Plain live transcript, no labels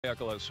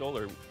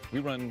Solar, we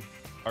run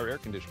our air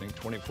conditioning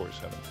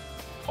 24/7.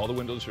 All the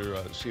windows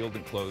are sealed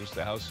and closed.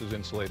 The house is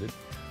insulated,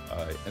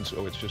 and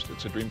so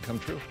it's a dream come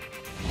true.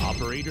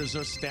 Operators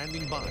are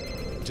standing by.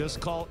 Just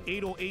call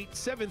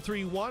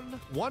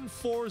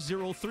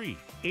 808-731-1403.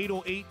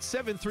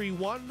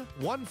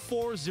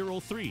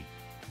 808-731-1403.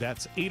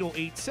 That's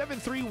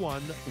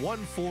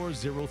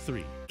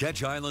 808-731-1403.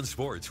 Catch Island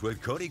Sports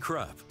with Cody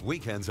Krupp.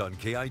 Weekends on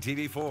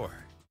KITV4.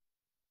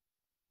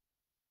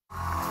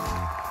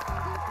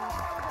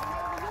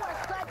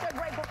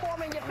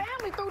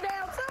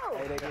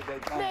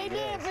 They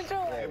did, for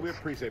sure. Yeah, we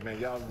appreciate it, man.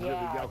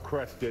 Y'all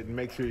crushed it, and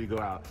make sure you go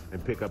out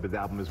and pick up his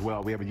album as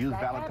well. We have a youth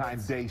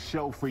Valentine's Day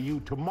show for you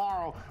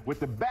tomorrow with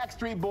the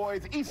Backstreet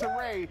Boys, Issa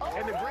Rae,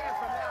 and the grand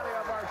finale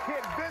of our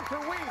kid, Vince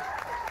Week.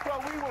 So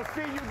we will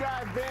see you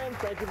guys then.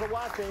 Thank you for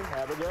watching.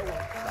 Have a good one.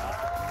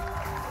 Bye.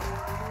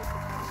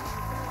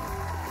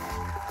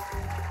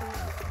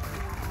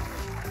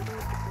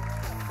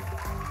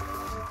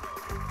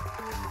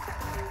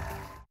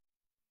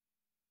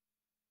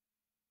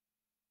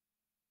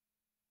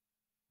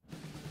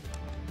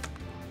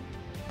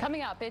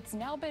 Coming up, it's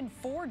now been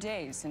 4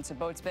 days since a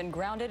boat's been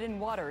grounded in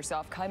waters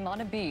off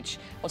Kaimana Beach.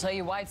 We'll tell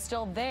you why it's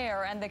still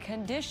there and the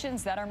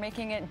conditions that are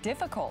making it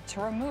difficult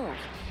to remove.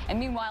 And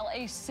meanwhile,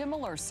 a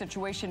similar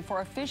situation for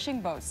a fishing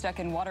boat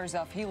stuck in waters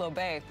off Hilo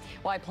Bay.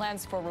 Why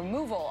plans for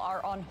removal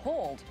are on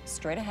hold.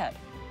 Straight ahead.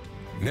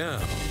 Now,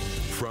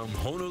 from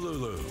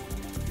Honolulu,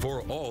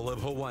 for all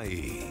of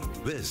Hawaii,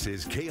 this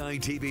is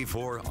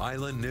KITV4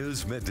 Island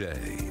News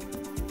Midday.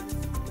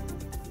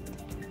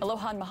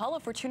 Aloha and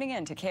mahalo for tuning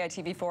in to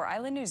KITV4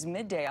 Island News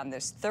Midday on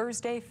this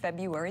Thursday,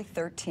 February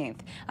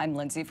 13th. I'm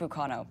Lindsey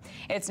Fukano.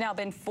 It's now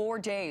been 4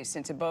 days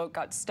since a boat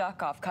got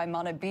stuck off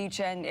Kaimana Beach,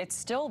 and it's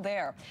still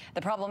there.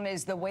 The problem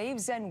is the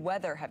waves and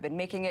weather have been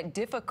making it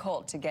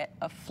difficult to get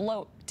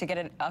afloat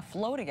again.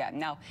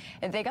 Now,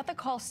 they got the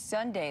call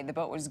Sunday the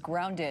boat was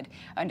grounded,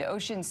 and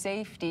Ocean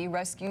Safety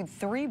rescued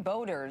 3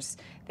 boaters.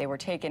 They were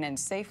taken in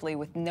safely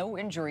with no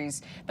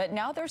injuries, but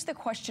now there's the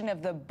question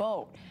of the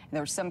boat.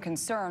 There's some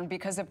concern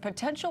because of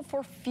potential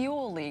for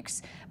fuel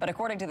leaks, but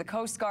according to the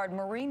Coast Guard,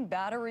 marine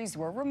batteries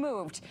were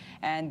removed,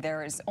 and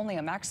there is only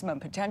a maximum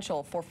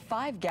potential for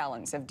 5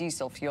 gallons of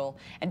diesel fuel.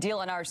 And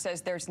DLNR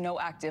says there's no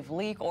active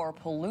leak or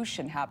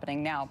pollution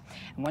happening now.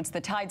 And once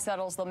the tide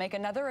settles, they'll make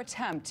another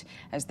attempt,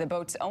 as the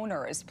boat's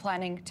owner is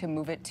planning to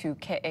move it to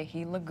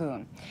Ke'ehi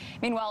Lagoon.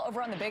 Meanwhile,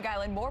 over on the Big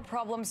Island, more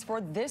problems for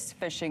this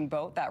fishing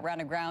boat that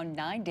ran aground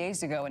 9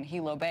 days ago in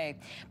Hilo Bay.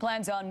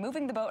 Plans on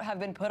moving the boat have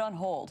been put on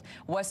hold.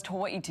 West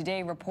Hawaii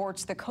Today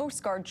reports the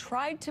Coast Guard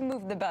tried to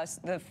move the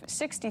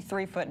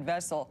 63-foot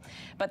vessel,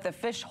 but the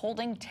fish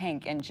holding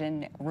tank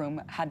engine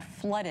room had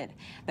flooded.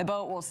 The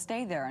boat will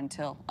stay there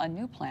until a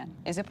new plan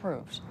is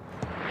approved.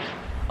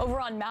 Over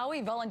on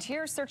Maui,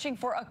 volunteers searching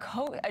for a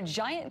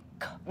giant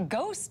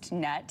ghost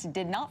net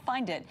did not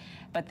find it,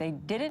 but they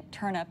didn't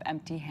turn up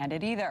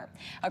empty-handed either.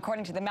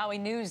 According to the Maui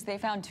News, they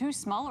found 2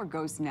 smaller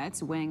ghost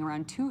nets weighing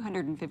around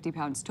 250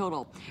 pounds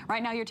total.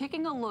 Right now, you're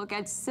taking a look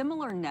at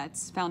similar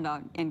nets found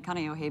out in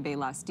Kaneohe Bay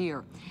last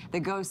year. The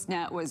ghost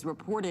net was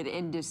reported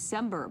in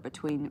December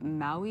between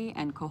Maui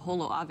and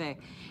Ko'holo'awe.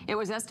 It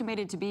was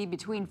estimated to be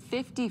between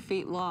 50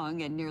 feet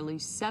long and nearly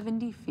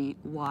 70 feet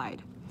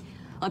wide.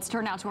 Let's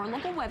turn now to our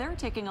local weather,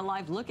 taking a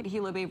live look at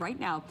Hilo Bay right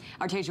now.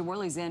 Our Tasia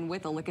Worley's in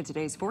with a look at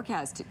today's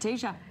forecast.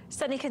 Tasia.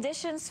 Sunny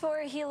conditions for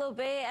Hilo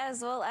Bay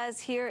as well as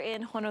here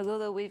in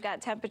Honolulu. We've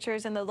got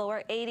temperatures in the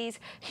lower 80s.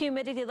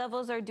 Humidity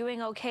levels are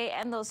doing okay,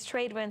 and those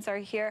trade winds are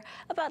here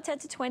about 10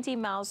 to 20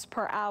 miles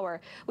per hour.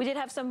 We did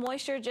have some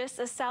moisture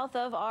just south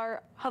of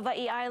our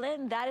Hawaii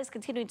Island. That is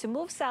continuing to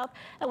move south,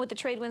 and with the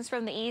trade winds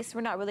from the east,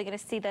 we're not really going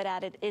to see that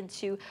added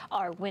into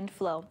our wind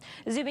flow.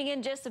 Zooming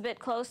in just a bit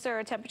closer,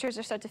 our temperatures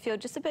are starting to feel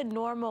just a bit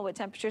normal with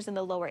temperatures in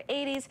the lower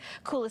 80s.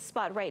 Coolest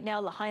spot right now,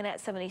 Lahaina at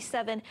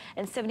 77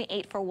 and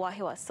 78 for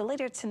Wahiawa. So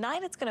later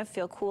tonight, it's going to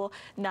feel cool,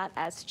 not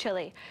as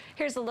chilly.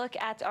 Here's a look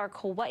at our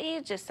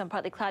Kauai. Just some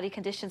partly cloudy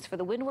conditions for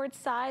the windward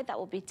side. That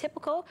will be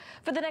typical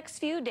for the next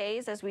few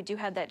days, as we do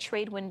have that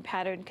trade wind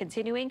pattern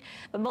continuing,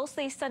 but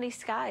mostly sunny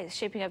skies,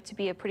 shaping up to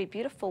be a pretty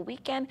beautiful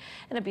weekend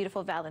and a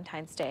beautiful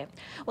Valentine's Day.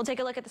 We'll take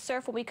a look at the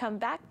surf when we come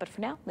back, but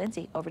for now,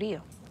 Lindsay, over to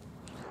you.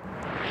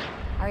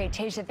 All right,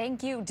 Tasia,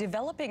 thank you.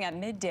 Developing at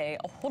midday,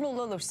 a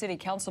Honolulu City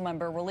Council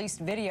member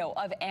released video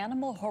of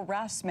animal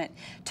harassment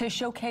to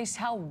showcase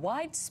how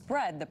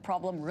widespread the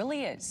problem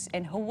really is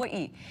in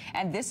Hawaii.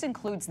 And this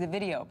includes the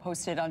video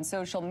posted on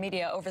social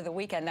media over the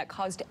weekend that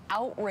caused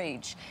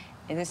outrage.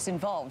 And this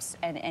involves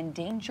an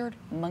endangered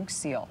monk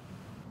seal.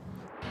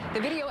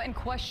 The video in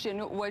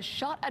question was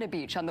shot at a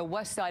beach on the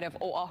west side of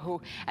Oahu,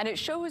 and it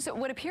shows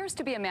what appears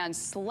to be a man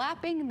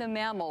slapping the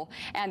mammal,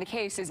 and the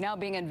case is now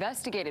being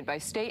investigated by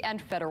state and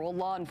federal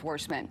law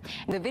enforcement.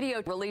 The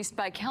video released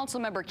by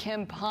Councilmember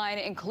Kim Pine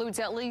includes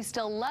at least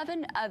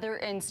 11 other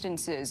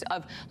instances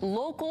of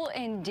local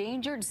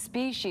endangered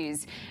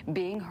species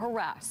being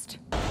harassed.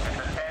 It's a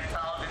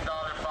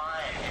 $10,000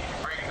 fine if you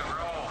break the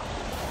rules.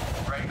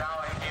 Right now,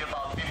 it'd be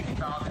about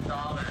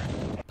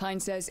 $50,000. Pine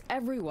says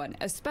everyone,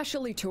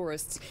 especially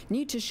tourists,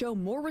 need to show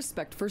more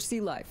respect for sea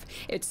life.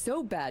 It's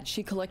so bad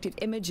she collected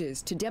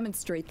images to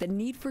demonstrate the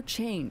need for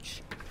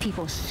change.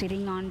 People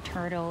sitting on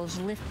turtles,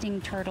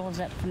 lifting turtles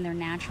up from their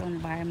natural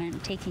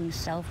environment, taking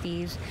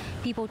selfies.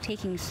 People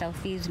taking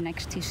selfies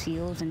next to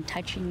seals and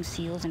touching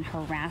seals and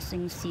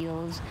harassing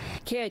seals.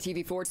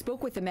 KITV4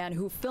 spoke with the man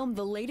who filmed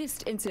the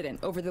latest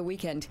incident over the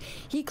weekend.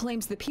 He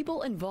claims the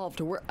people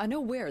involved were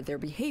unaware their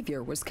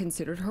behavior was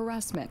considered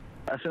harassment.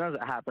 As soon as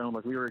it happened,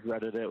 we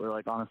regretted it. We're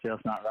like, honestly,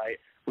 that's not right.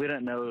 We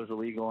didn't know it was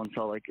illegal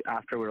until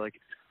after we were like,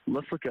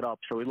 let's look it up.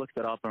 So we looked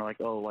it up and we're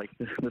like, oh,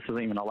 this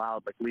isn't even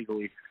allowed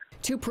legally.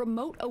 To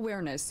promote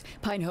awareness,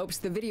 Pine hopes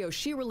the video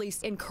she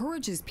released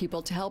encourages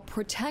people to help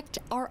protect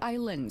our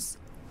islands.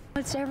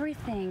 It's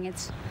everything.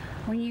 It's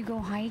when you go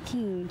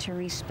hiking to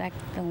respect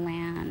the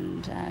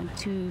land,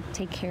 to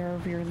take care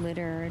of your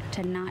litter,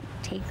 to not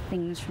take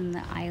things from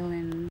the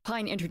island.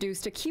 Pine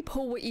introduced a Keep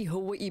Hawaii,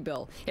 Hawaii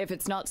bill. If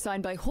it's not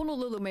signed by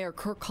Honolulu Mayor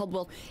Kirk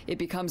Caldwell, it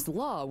becomes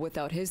law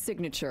without his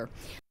signature.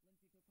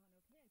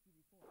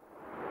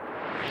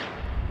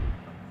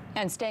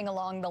 And staying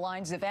along the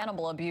lines of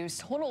animal abuse,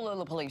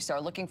 Honolulu police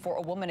are looking for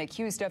a woman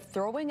accused of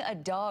throwing a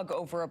dog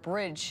over a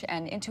bridge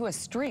and into a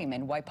stream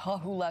in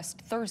Waipahu last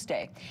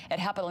Thursday. It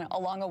happened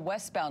along a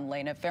westbound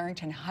lane of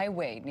Farrington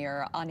Highway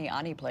near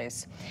Aniani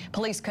Place.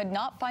 Police could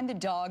not find the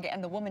dog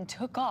and the woman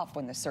took off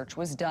when the search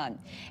was done.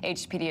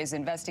 HPD is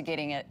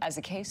investigating it as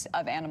a case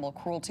of animal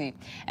cruelty.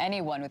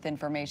 Anyone with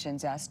information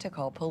is asked to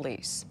call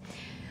police.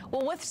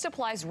 Well, with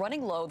supplies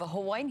running low, the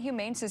Hawaiian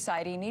Humane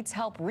Society needs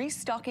help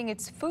restocking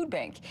its food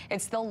bank.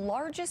 It's the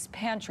largest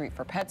pantry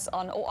for pets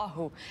on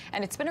Oahu,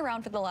 and it's been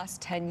around for the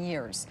last 10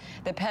 years.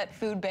 The pet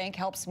food bank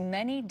helps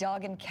many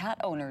dog and cat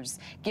owners,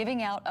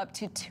 giving out up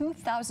to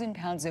 2,000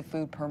 pounds of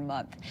food per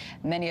month.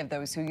 Many of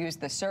those who use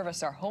the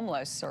service are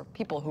homeless or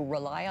people who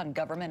rely on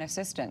government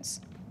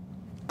assistance.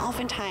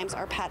 Oftentimes,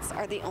 our pets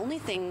are the only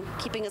thing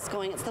keeping us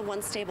going. It's the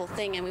one stable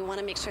thing, and we want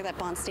to make sure that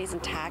bond stays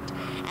intact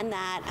and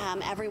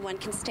that everyone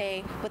can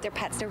stay with their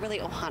pets. They're really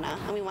ohana,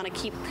 and we want to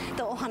keep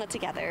the ohana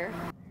together.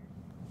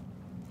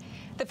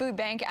 The food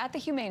bank at the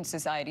Humane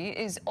Society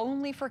is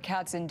only for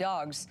cats and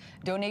dogs.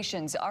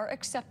 Donations are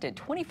accepted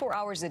 24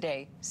 hours a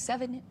day,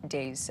 7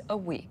 days a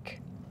week.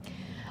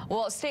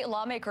 Well, state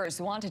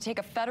lawmakers want to take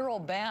a federal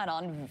ban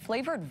on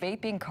flavored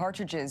vaping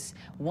cartridges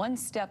one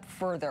step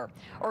further.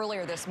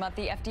 Earlier this month,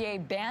 the FDA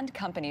banned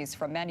companies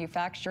from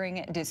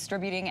manufacturing,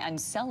 distributing, and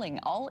selling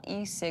all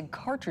e-cig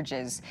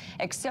cartridges,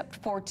 except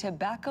for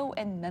tobacco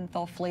and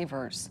menthol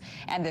flavors.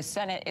 And the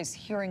Senate is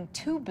hearing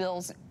 2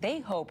 bills they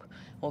hope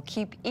will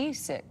keep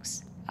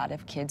e-cigs out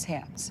of kids'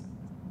 hands.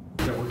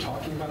 That we're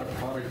talking about a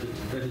product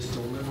that is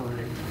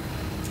delivering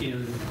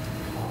in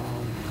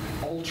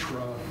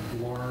ultra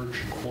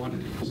large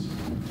quantities,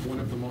 one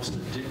of the most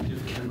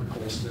addictive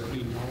chemicals that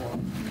we know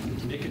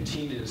of.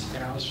 Nicotine is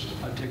as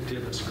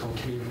addictive as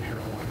cocaine and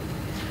heroin.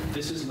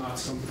 This is not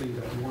something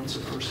that once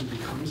a person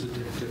becomes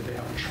addicted, they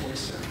have a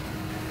choice in.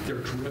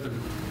 They're driven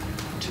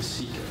to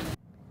seek it.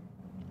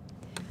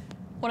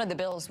 One of the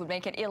bills would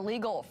make it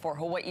illegal for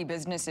Hawaii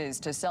businesses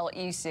to sell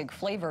e-cig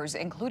flavors,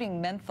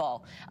 including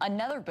menthol.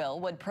 Another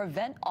bill would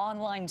prevent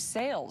online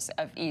sales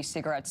of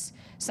e-cigarettes,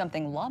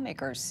 something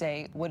lawmakers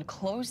say would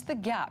close the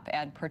gap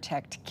and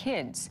protect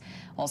kids.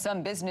 While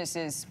some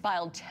businesses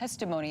filed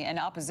testimony in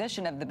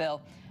opposition of the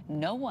bill,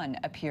 no one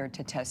appeared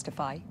to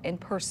testify in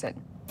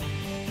person.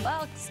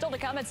 Well, still to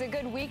come, it's a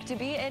good week to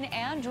be an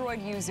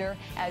Android user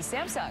as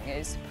Samsung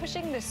is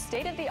pushing the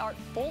state-of-the-art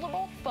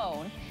foldable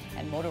phone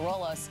and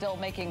Motorola still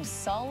making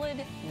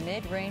solid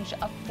mid-range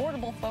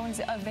affordable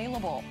phones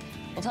available.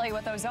 We'll tell you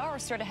what those are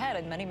straight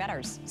ahead in Money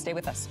Matters. Stay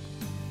with us.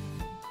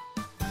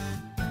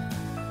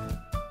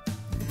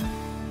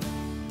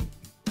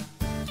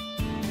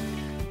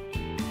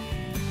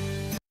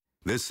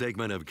 This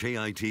segment of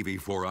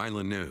KITV4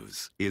 Island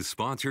News is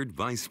sponsored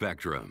by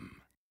Spectrum.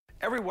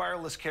 Every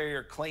wireless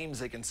carrier claims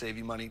they can save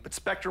you money, but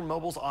Spectrum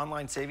Mobile's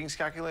online savings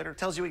calculator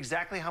tells you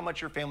exactly how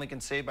much your family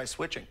can save by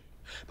switching.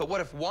 But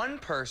what if one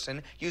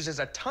person uses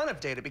a ton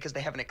of data because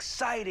they have an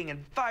exciting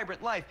and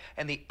vibrant life,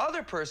 and the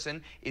other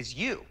person is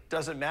you?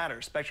 Doesn't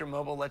matter. Spectrum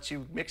Mobile lets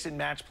you mix and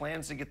match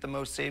plans to get the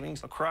most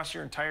savings across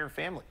your entire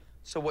family.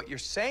 So what you're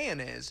saying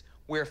is,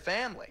 we're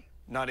family.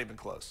 Not even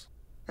close.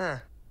 Huh.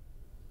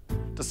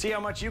 To see how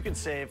much you can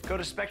save, go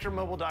to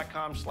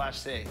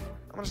spectrummobile.com/save.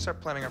 I'm gonna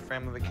start planning our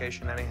family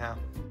vacation anyhow.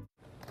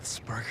 This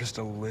burger's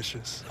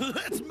delicious.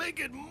 Let's make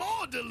it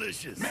more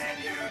delicious.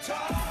 Menu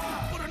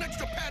time! Put an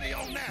extra patty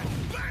on that.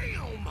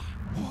 Bam!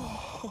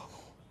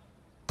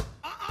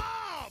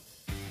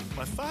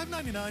 My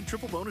 $5.99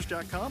 triple bonus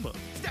jack combo.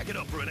 Stack it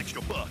up for an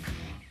extra $1.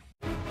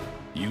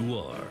 You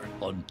are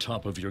on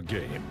top of your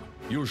game.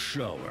 Your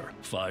shower,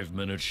 5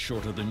 minutes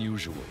shorter than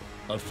usual.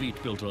 A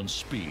feat built on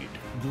speed,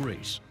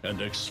 grace, and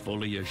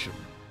exfoliation.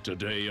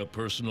 Today, a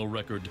personal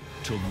record.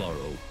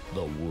 Tomorrow,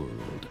 the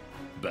world.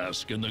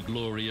 Bask in the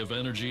glory of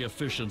energy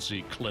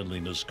efficiency,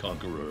 cleanliness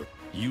conqueror.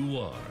 You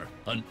are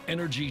an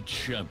energy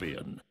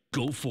champion.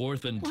 Go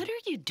forth and... What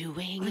are you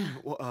doing?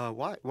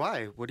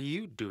 Why? What are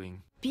you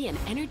doing? Be an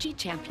energy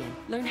champion.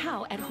 Learn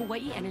how at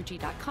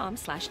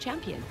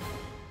hawaiienergy.com/champion.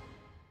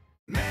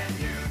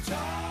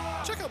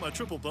 Check out my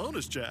triple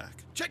bonus,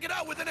 Jack. Check it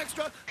out with an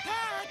extra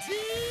party!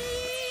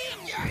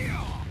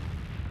 Yeah!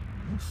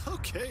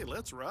 Okay,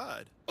 let's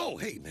ride. Oh,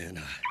 hey,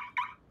 man.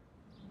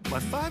 My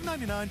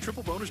 $5.99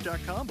 triple bonus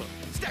Jack combo.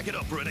 Stack it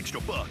up for an extra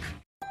 $1.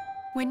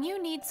 When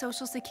you need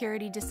Social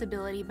Security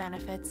disability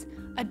benefits,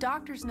 a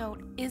doctor's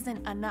note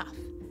isn't enough.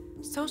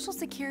 Social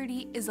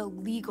Security is a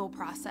legal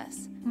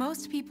process.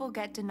 Most people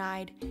get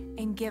denied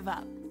and give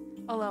up.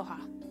 Aloha,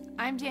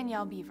 I'm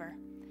Danielle Beaver.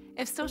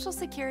 If Social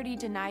Security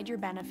denied your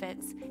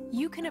benefits,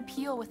 you can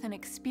appeal with an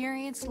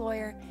experienced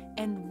lawyer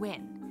and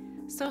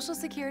win. Social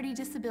Security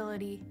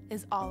disability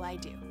is all I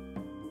do.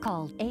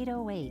 Call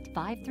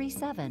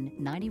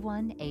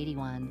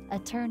 808-537-9181.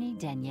 Attorney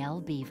Danielle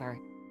Beaver.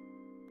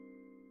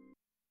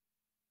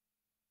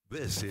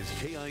 This is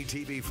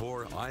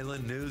KITV4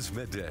 Island News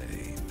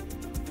Midday.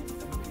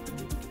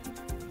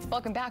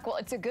 Welcome back. Well,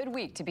 it's a good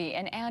week to be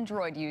an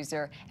Android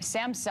user.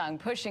 Samsung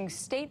pushing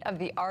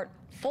state-of-the-art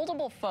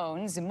foldable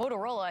phones.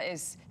 Motorola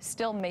is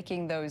still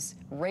making those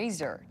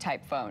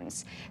Razr-type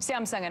phones.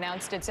 Samsung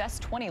announced its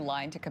S20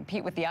 line to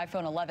compete with the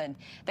iPhone 11.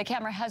 The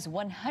camera has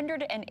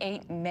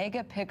 108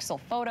 megapixel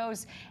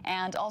photos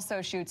and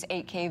also shoots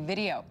 8K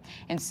video.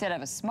 Instead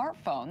of a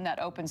smartphone that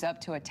opens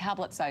up to a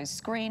tablet-sized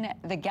screen,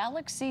 the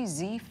Galaxy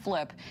Z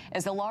Flip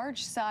is a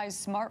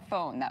large-size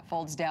smartphone that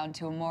folds down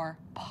to a more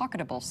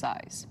pocketable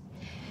size.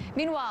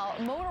 Meanwhile,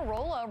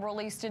 Motorola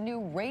released a new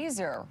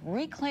Razr,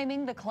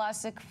 reclaiming the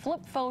classic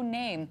flip phone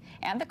name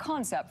and the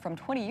concept from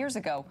 20 years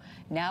ago,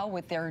 now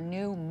with their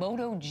new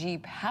Moto G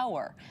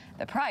Power.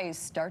 The price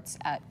starts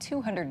at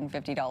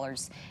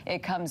 $250.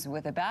 It comes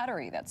with a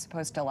battery that's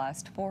supposed to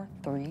last for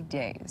 3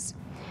 days.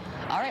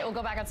 All right, we'll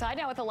go back outside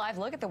now with a live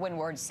look at the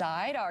windward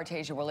side. Our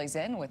Tasia Willie's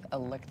in with a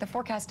look at the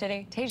forecast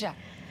today. Tasia.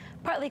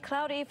 Partly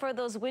cloudy for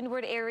those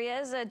windward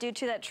areas due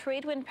to that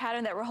trade wind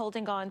pattern that we're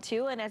holding on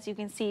to. And as you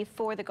can see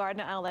for the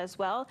Garden Isle as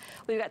well,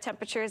 we've got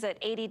temperatures at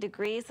 80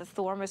 degrees. That's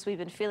the warmest we've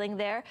been feeling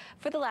there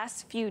for the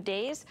last few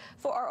days.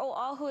 For our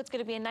Oahu, it's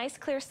going to be a nice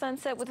clear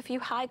sunset with a few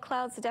high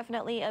clouds.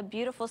 Definitely a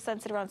beautiful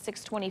sunset around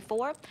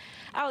 6:24.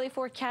 Hourly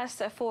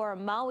forecast for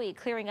Maui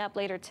clearing up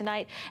later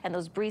tonight, and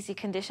those breezy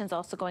conditions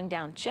also going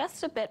down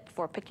just a bit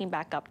before picking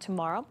back up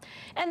tomorrow.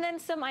 And then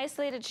some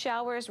isolated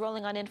showers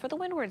rolling on in for the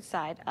windward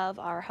side of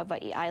our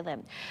Hawaii Island.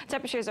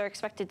 Temperatures are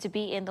expected to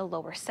be in the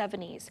lower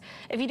 70s.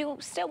 If you do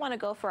still want to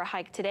go for a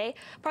hike today,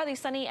 partly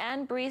sunny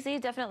and breezy,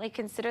 definitely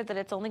consider that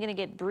it's only going to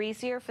get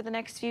breezier for the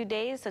next few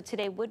days. So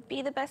today would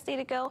be the best day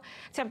to go.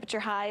 Temperature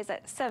highs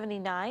at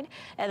 79.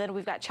 And then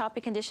we've got choppy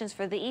conditions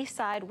for the east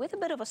side with a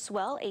bit of a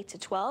swell, 8 to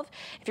 12.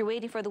 If you're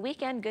waiting for the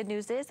weekend, good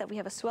news is that we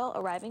have a swell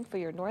arriving for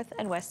your north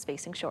and west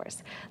facing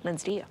shores.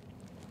 Lindsey, you.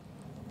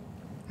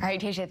 All right,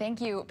 Tasia,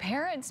 thank you.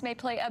 Parents may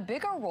play a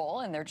bigger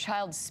role in their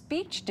child's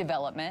speech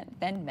development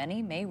than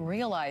many may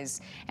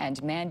realize.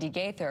 And Mandy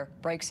Gaither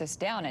breaks us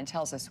down and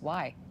tells us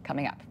why,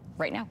 coming up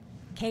right now.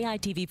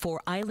 KITV4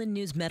 Island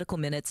News Medical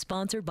Minute,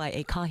 sponsored by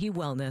Ekahi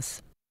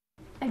Wellness.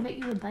 I bet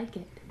you would like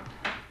it.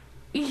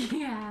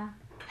 Yeah.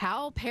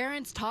 How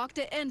parents talk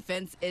to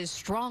infants is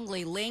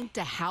strongly linked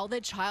to how the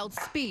child's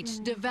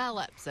speech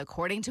develops,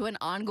 according to an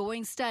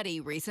ongoing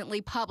study recently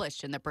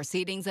published in the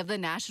Proceedings of the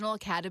National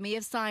Academy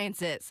of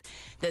Sciences.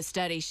 The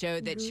study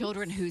showed that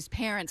children whose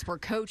parents were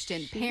coached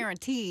in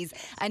parentese,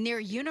 a near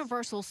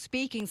universal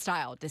speaking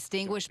style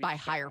distinguished by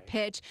higher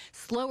pitch,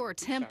 slower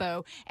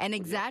tempo, and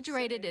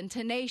exaggerated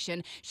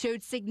intonation,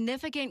 showed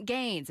significant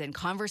gains in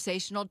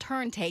conversational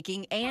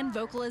turn-taking and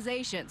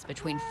vocalizations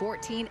between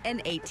 14 and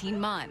 18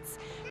 months.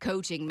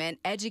 Coaching meant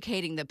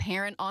educating the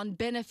parent on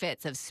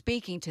benefits of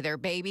speaking to their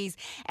babies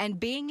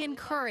and being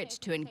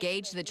encouraged to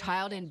engage the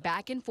child in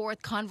back and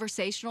forth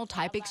conversational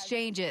type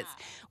exchanges.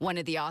 One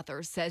of the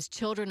authors says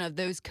children of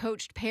those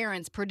coached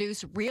parents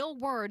produce real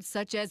words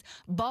such as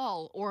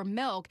ball or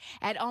milk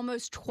at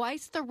almost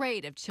twice the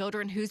rate of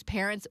children whose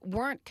parents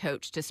weren't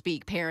coached to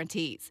speak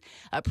parentese.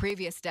 A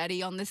previous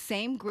study on the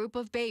same group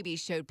of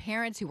babies showed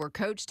parents who were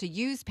coached to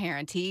use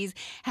parentese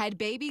had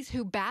babies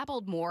who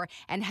babbled more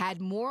and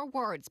had more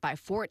words by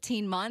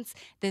 14 months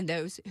than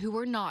those who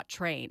were not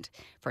trained.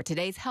 For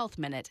today's Health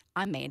Minute,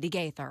 I'm Mandy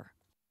Gaither.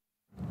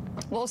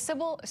 Well,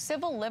 civil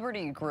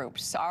liberty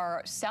groups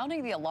are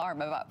sounding the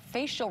alarm about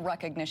facial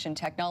recognition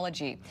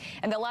technology.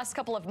 In the last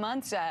couple of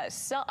months, a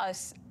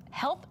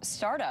health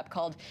startup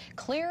called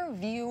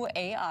Clearview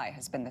AI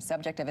has been the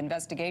subject of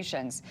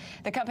investigations.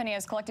 The company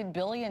has collected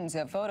billions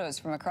of photos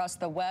from across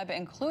the web,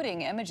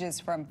 including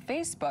images from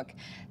Facebook,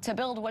 to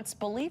build what's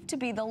believed to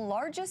be the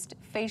largest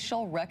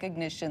facial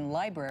recognition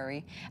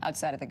library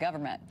outside of the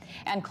government.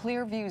 And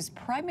Clearview's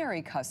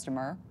primary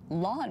customer,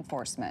 law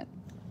enforcement.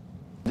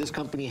 This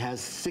company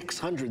has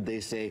 600, they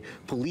say,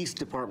 police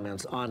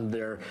departments on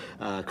their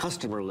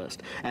customer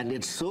list. And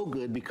it's so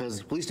good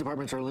because police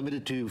departments are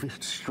limited to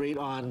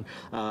straight-on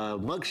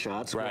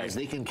mugshots, whereas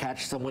they can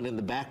catch someone in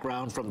the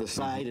background from the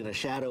side in a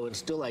shadow and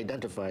still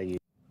identify you.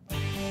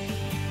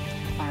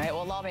 All right,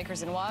 well, law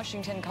lawmakers in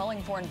Washington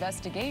calling for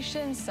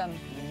investigations. Some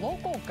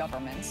local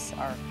governments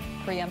are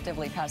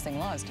preemptively passing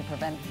laws to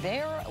prevent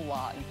their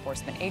law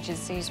enforcement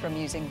agencies from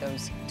using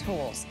those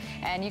tools.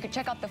 And you can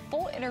check out the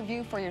full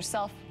interview for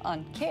yourself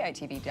on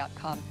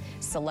KITV.com.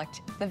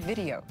 Select the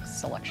video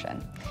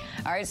selection.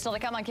 All right, still to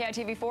come on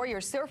KITV4,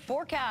 your surf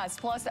forecast,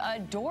 plus a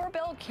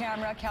doorbell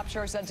camera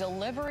captures a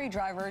delivery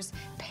driver's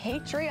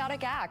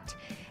patriotic act,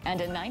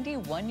 and a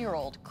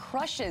 91-year-old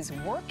crushes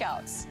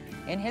workouts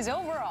in his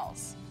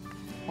overalls.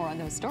 More on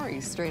those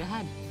stories straight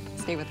ahead.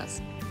 Stay with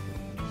us.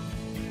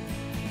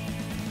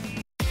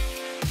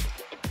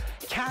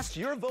 Cast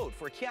your vote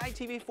for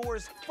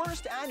KITV4's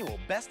first annual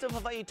Best of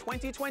Hawaii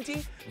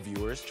 2020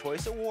 Viewers'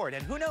 Choice Award.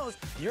 And who knows,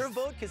 your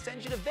vote could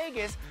send you to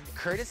Vegas,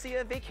 courtesy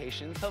of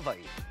Vacations Hawaii.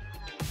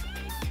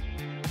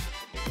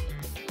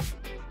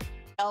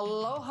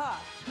 Aloha!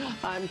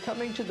 I'm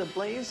coming to the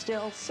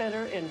Blaisdell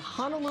Center in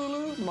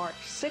Honolulu, March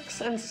 6th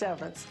and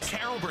 7th.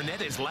 Carol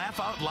Burnett is laugh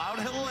out loud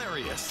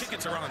hilarious.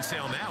 Tickets are on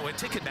sale now at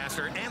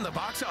Ticketmaster and the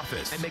box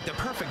office, and make the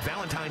perfect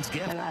Valentine's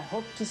gift. And I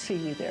hope to see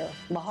you there.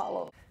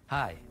 Mahalo.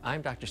 Hi,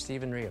 I'm Dr.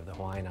 Stephen Rhee of the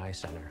Hawaiian Eye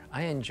Center.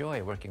 I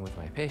enjoy working with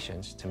my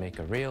patients to make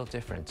a real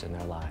difference in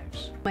their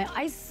lives. My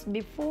eyes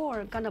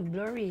before kind of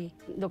blurry.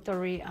 Dr.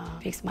 Rhee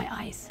fixed my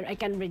eyes. I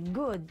can read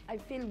good, I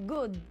feel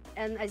good,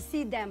 and I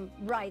see them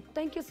bright.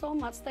 Thank you so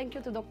much. Thank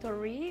you to Dr.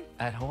 Rhee.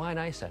 At Hawaiian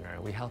Eye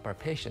Center, we help our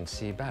patients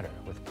see better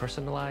with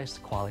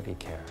personalized quality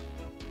care.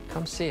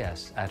 Come see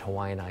us at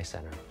Hawaiian Eye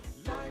Center.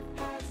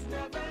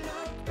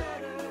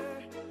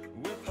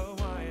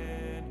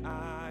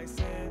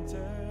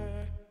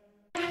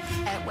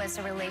 It was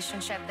a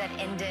relationship that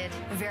ended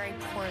very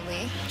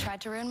poorly.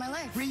 Tried to ruin my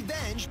life.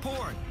 Revenge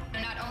porn.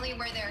 Not only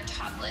were there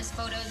topless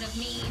photos of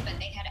me, but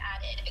they had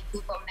added a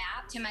Google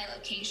map to my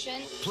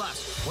location.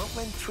 Plus, what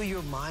went through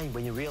your mind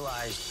when you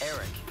realized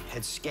Eric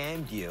had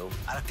scammed you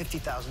out of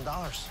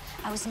 $50,000?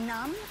 I was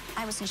numb.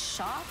 I was in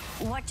shock.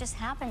 What just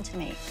happened to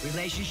me?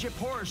 Relationship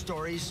horror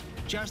stories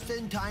just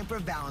in time for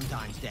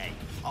Valentine's Day.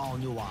 All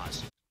new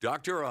Oz.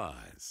 Dr.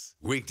 Oz,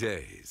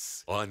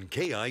 weekdays on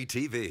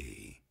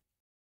KITV.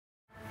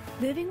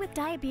 Living with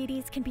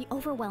diabetes can be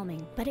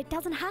overwhelming, but it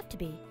doesn't have to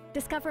be.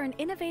 Discover an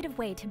innovative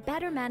way to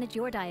better manage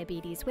your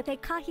diabetes with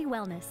Ekahi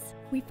Wellness.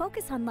 We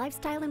focus on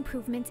lifestyle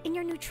improvements in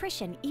your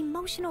nutrition,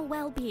 emotional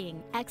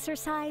well-being,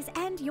 exercise,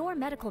 and your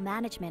medical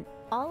management,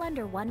 all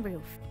under one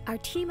roof. Our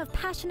team of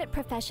passionate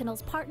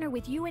professionals partner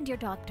with you and your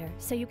doctor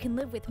so you can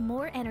live with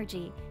more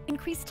energy,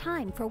 increase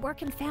time for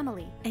work and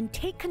family, and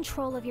take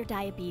control of your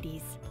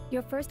diabetes.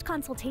 Your first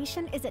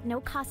consultation is at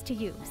no cost to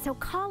you, so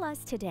call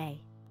us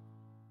today.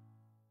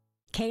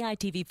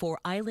 KITV4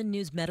 Island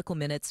News Medical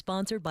Minute,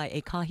 sponsored by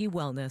Ekahi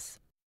Wellness.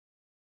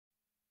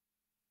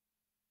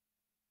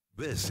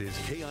 This is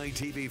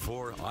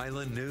KITV4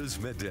 Island News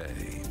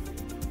Midday.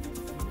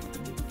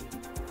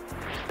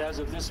 As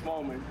of this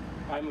moment,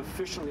 I'm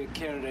officially a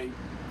candidate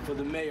for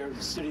the mayor of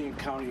the city and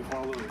county of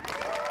Honolulu.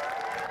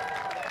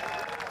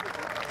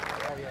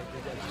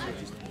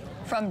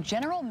 From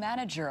general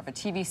manager of a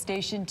TV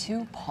station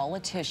to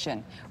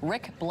politician,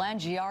 Rick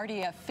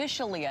Blangiardi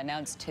officially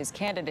announced his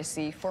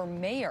candidacy for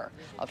mayor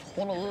of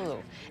Honolulu.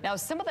 Now,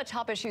 some of the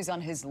top issues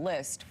on his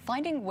list: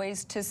 finding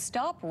ways to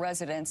stop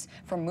residents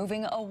from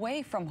moving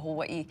away from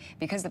Hawaii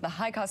because of the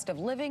high cost of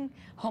living,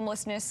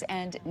 homelessness,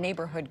 and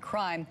neighborhood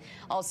crime.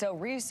 Also,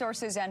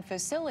 resources and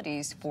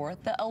facilities for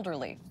the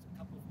elderly.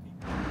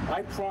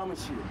 I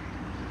promise you,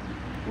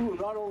 we will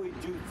not only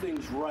do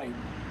things right,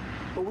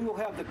 but we will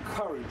have the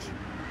courage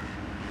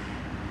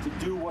to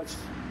do what's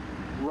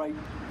right,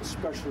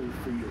 especially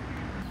for you.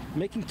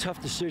 Making tough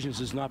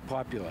decisions is not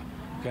popular,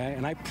 okay?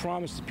 And I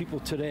promise the people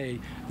today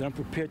that I'm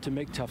prepared to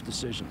make tough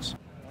decisions.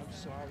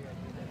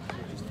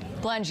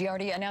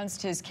 Blangiardi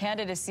announced his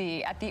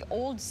candidacy at the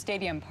Old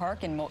Stadium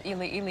Park in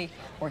Mo'iliili,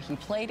 where he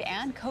played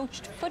and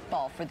coached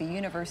football for the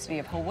University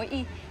of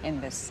Hawaii in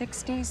the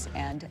 60s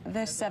and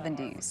the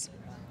 70s.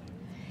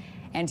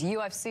 And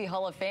UFC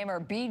Hall of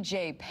Famer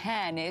B.J.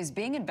 Penn is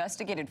being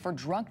investigated for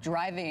drunk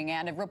driving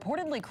and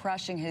reportedly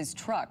crashing his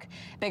truck.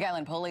 Big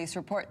Island police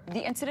report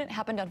the incident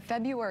happened on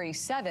February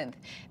 7th.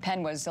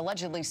 Penn was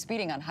allegedly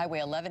speeding on Highway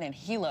 11 in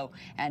Hilo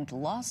and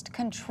lost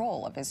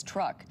control of his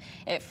truck.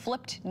 It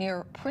flipped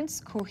near Prince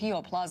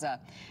Kuhio Plaza.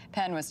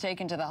 Penn was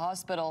taken to the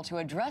hospital to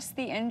address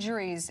the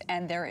injuries,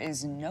 and there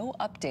is no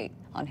update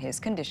on his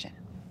condition.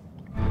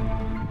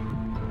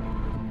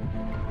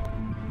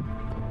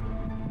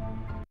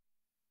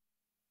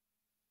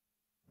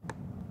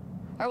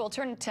 All right, we'll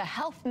turn to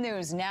health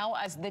news now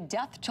as the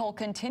death toll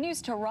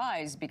continues to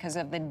rise because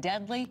of the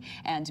deadly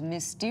and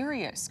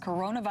mysterious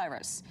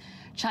coronavirus.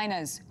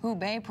 China's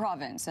Hubei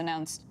province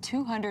announced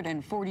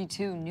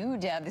 242 new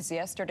deaths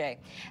yesterday.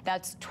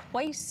 That's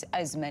twice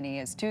as many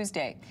as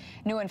Tuesday.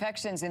 New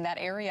infections in that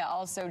area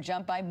also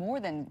jumped by more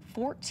than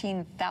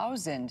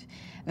 14,000.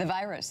 The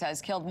virus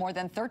has killed more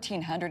than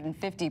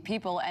 1,350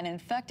 people and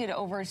infected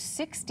over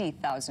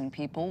 60,000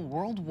 people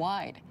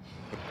worldwide.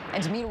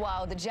 And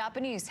meanwhile, the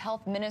Japanese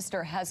health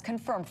minister has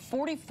confirmed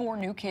 44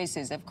 new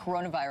cases of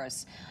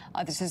coronavirus.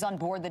 This is on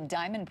board the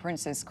Diamond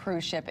Princess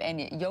cruise ship in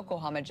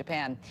Yokohama,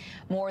 Japan.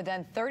 More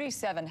than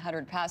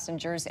 3,700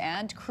 passengers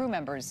and crew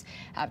members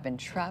have been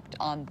trapped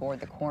on board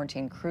the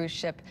quarantine cruise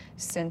ship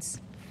since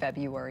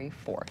February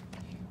 4th.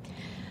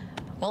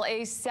 Well,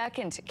 a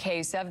second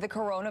case of the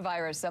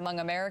coronavirus among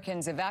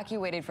Americans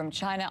evacuated from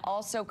China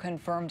also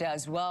confirmed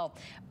as well.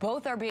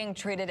 Both are being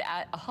treated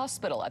at a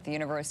hospital at the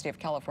University of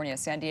California,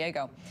 San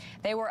Diego.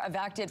 They were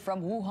evacuated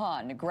from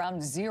Wuhan,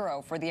 ground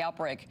zero for the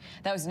outbreak.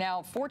 That was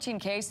now 14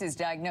 cases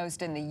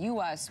diagnosed in the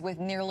U.S. with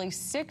nearly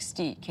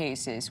 60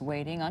 cases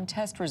waiting on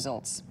test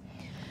results.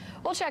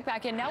 We'll check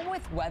back in now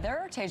with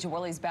weather. Tasia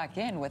Worley's back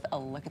in with a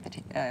look at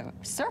the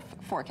surf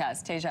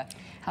forecast. Tasia,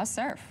 how's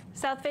surf?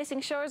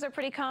 South-facing shores are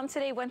pretty calm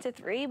today, 1 to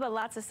 3, but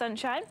lots of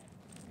sunshine.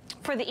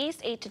 For the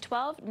east, 8 to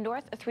 12,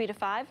 north, 3 to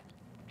 5.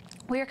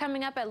 We are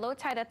coming up at low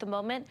tide at the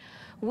moment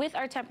with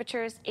our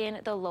temperatures in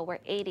the lower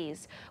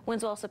 80s.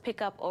 Winds will also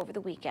pick up over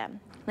the weekend.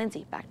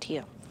 Lindsay, back to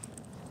you.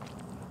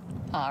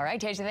 All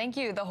right, Tasia, thank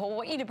you. The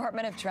Hawaii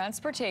Department of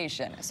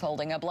Transportation is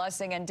holding a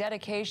blessing and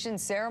dedication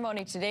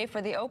ceremony today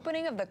for the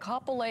opening of the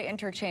Kapolei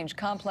Interchange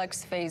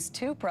Complex Phase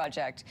 2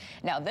 project.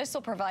 Now, this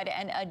will provide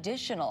an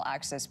additional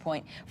access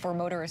point for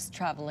motorists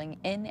traveling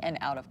in and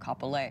out of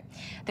Kapolei.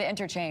 The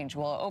interchange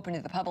will open to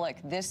the public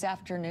this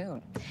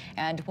afternoon.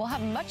 And we'll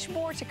have much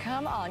more to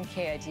come on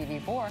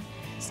KITV4.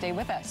 Stay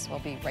with us. We'll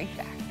be right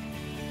back.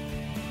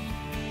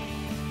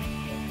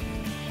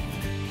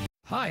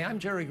 Hi, I'm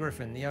Jerry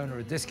Griffin, the owner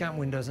of Discount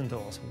Windows and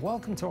Doors.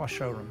 Welcome to our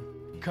showroom.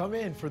 Come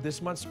in for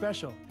this month's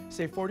special.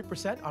 Save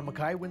 40% on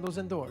Mackay Windows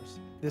and Doors.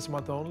 This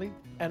month only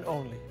and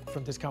only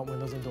from Discount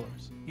Windows and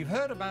Doors. You've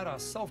heard about our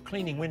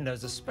self-cleaning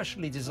windows,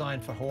 especially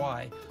designed for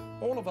Hawaii.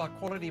 All of our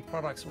quality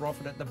products are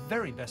offered at the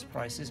very best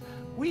prices.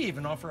 We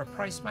even offer a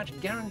price match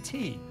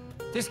guarantee.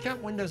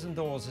 Discount Windows and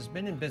Doors has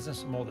been in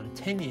business for more than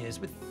 10 years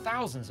with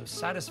thousands of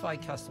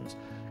satisfied customers.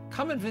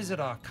 Come and visit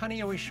our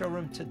Kaneohe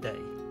showroom today.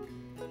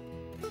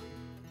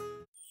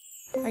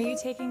 Are you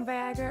taking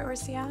Viagra or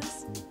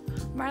Cialis?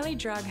 Marley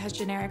Drug has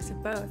generics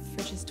of both for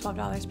just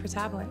 $12 per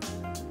tablet.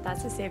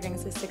 That's a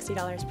savings of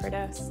 $60 per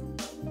dose.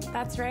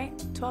 That's right,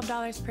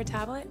 $12 per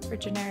tablet for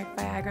generic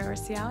Viagra or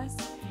Cialis,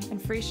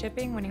 and free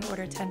shipping when you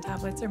order 10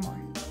 tablets or more.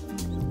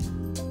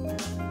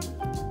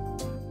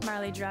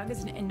 Marley Drug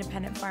is an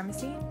independent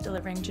pharmacy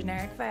delivering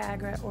generic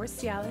Viagra or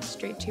Cialis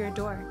straight to your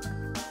door.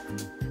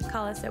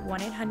 Call us at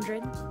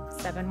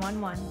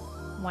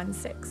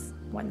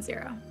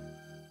 1-800-711-1610.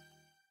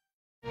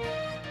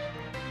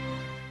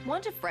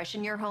 Want to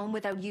freshen your home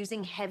without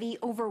using heavy,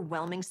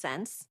 overwhelming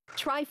scents?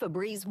 Try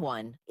Febreze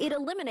One. It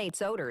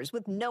eliminates odors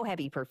with no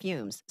heavy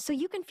perfumes, so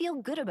you can feel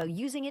good about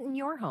using it in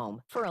your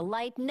home. For a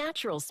light,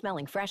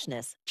 natural-smelling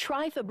freshness,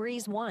 try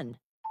Febreze One.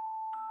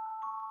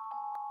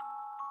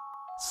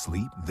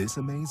 Sleep this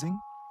amazing?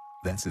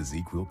 That's a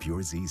ZzzQuil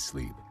Pure Z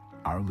Sleep.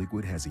 Our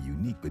liquid has a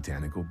unique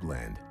botanical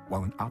blend,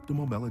 while an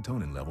optimal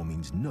melatonin level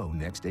means no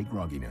next-day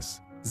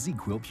grogginess.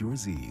 ZzzQuil Pure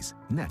Z's,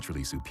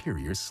 naturally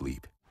superior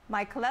sleep.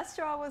 My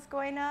cholesterol was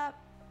going up,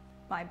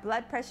 my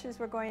blood pressures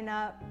were going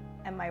up,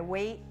 and my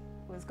weight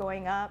was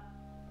going up,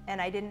 and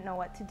I didn't know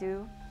what to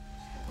do.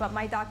 But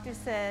my doctor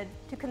said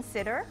to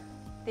consider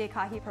the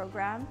Akahi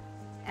program,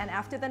 and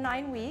after the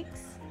 9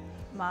 weeks,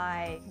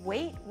 my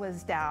weight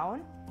was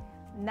down,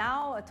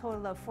 now a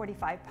total of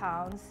 45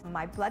 pounds.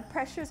 My blood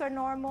pressures are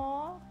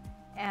normal,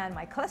 and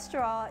my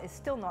cholesterol is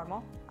still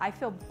normal. I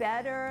feel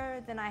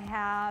better than I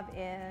have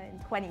in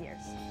 20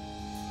 years.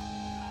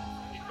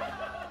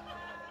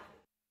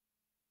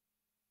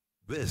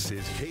 This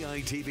is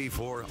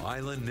KITV4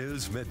 Island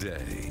News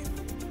Midday.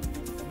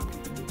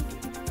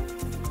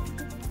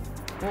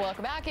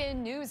 Welcome back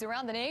in news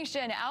around the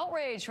nation.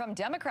 Outrage from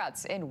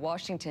Democrats in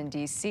Washington,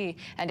 D.C.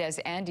 And as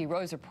Andy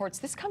Rose reports,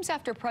 this comes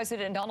after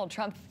President Donald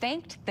Trump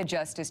thanked the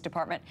Justice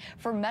Department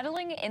for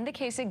meddling in the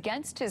case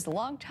against his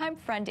longtime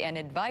friend and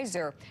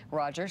advisor,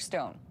 Roger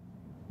Stone.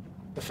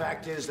 The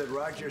fact is that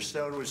Roger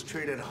Stone was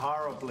treated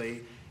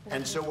horribly,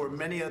 and so were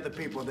many other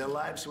people. Their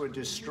lives were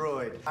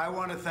destroyed. I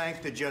want to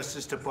thank the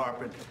Justice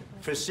Department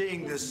for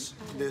seeing this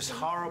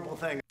horrible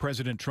thing.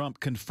 President Trump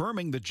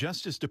confirming the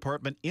Justice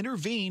Department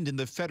intervened in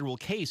the federal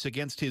case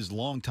against his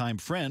longtime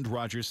friend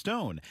Roger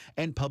Stone,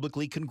 and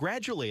publicly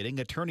congratulating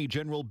Attorney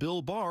General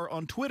Bill Barr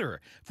on Twitter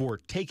for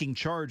taking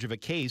charge of a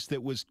case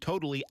that was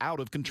totally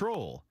out of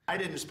control. I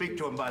didn't speak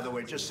to him, by the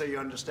way, just so you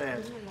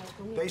understand.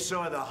 They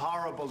saw the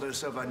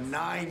horribleness of a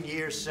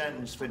 9-year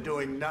sentence for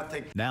doing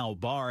nothing. Now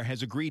Barr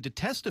has agreed to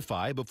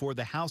testify before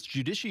the House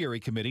Judiciary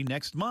Committee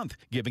next month,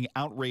 giving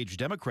outraged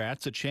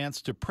Democrats a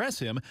chance to press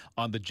him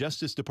on the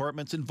Justice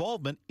Department's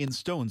involvement in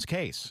Stone's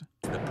case.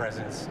 The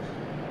president's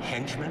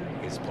henchman,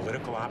 his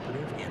political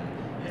operative in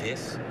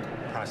this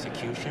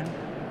prosecution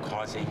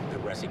causing the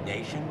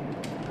resignation,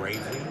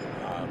 bravery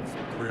of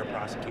career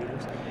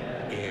prosecutors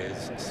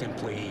is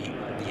simply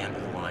the end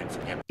of the line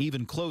for him.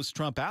 Even close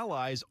Trump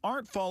allies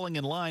aren't falling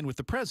in line with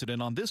the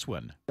president on this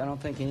one. I don't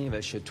think any of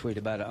us should tweet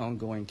about an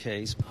ongoing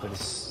case, but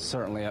it's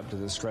certainly up to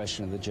the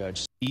discretion of the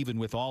judge. Even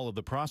with all of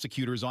the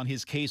prosecutors on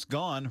his case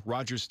gone,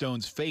 Roger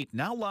Stone's fate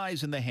now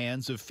lies in the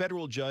hands of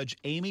federal judge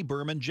Amy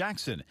Berman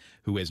Jackson,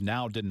 who has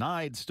now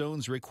denied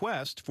Stone's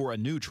request for a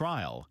new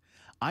trial.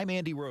 I'm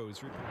Andy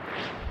Rose.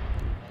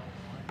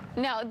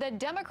 Now, the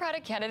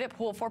Democratic candidate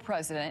pool for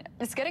president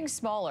is getting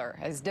smaller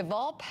as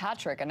Deval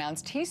Patrick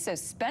announced he's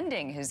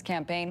suspending his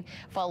campaign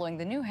following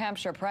the New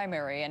Hampshire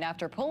primary and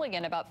after pulling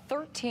in about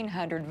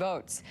 1,300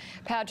 votes.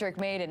 Patrick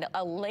made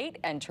a late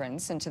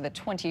entrance into the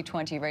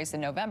 2020 race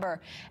in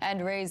November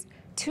and raised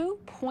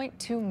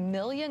 $2.2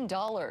 million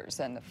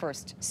in the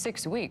first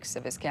 6 weeks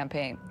of his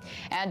campaign.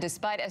 And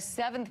despite a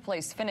 7th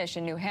place finish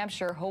in New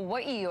Hampshire,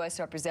 Hawaii U.S.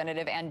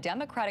 Representative and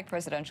Democratic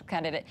presidential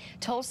candidate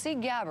Tulsi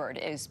Gabbard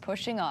is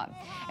pushing on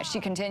as she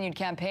continued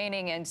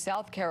campaigning in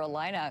South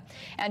Carolina.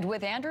 And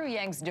with Andrew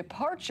Yang's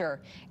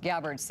departure,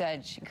 Gabbard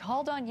said she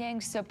called on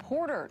Yang's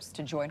supporters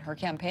to join her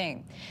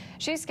campaign.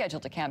 She's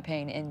scheduled to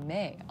campaign in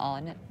May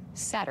on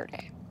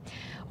Saturday.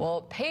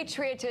 Well,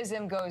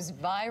 patriotism goes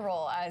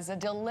viral as a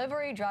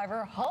delivery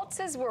driver halts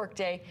his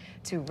workday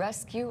to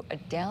rescue a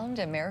downed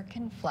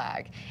American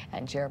flag.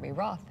 And Jeremy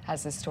Roth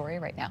has this story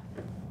right now.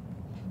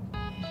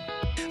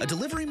 A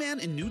delivery man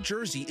in New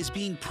Jersey is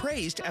being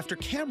praised after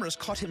cameras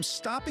caught him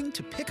stopping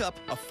to pick up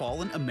a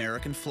fallen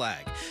American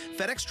flag.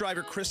 FedEx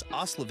driver Chris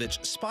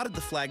Oslovich spotted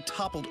the flag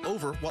toppled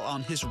over while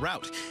on his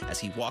route. As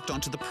he walked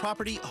onto the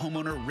property,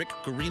 homeowner Rick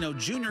Garino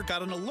Jr.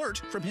 got an alert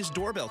from his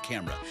doorbell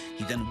camera.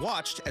 He then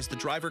watched as the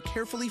driver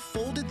carefully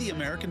folded the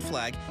American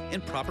flag in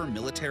proper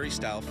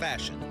military-style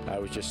fashion. I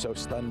was just so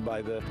stunned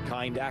by the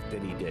kind act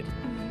that he did.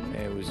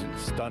 It was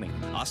stunning.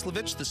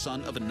 Oslovich, the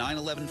son of a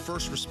 9/11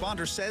 first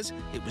responder, says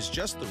it was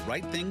just the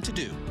right thing to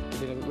do.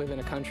 If you live in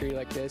a country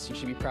like this, you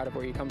should be proud of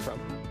where you come from.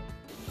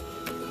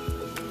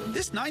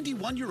 This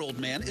 91-year-old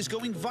man is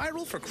going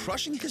viral for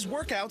crushing his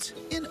workouts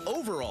in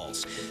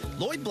overalls.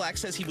 Lloyd Black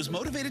says he was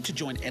motivated to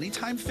join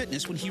Anytime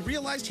Fitness when he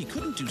realized he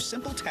couldn't do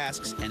simple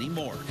tasks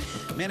anymore.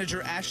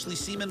 Manager Ashley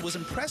Seaman was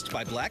impressed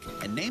by Black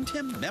and named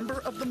him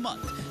Member of the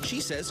Month.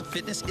 She says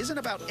fitness isn't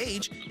about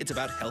age, it's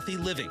about healthy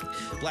living.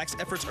 Black's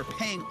efforts are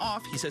paying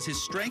off. He says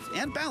his strength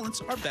and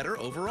balance are better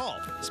overall.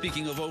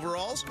 Speaking of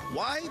overalls,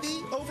 why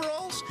the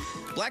overalls?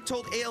 Black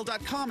told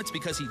AL.com it's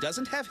because he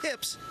doesn't have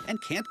hips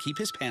and can't keep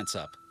his pants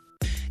up.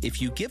 If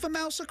you give a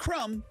mouse a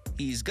crumb,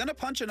 he's gonna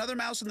punch another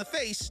mouse in the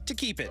face to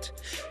keep it.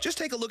 Just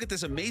take a look at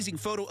this amazing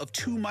photo of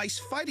 2 mice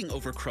fighting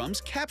over crumbs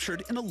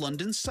captured in a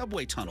London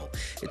subway tunnel.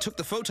 It took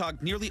the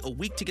photog nearly a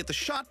week to get the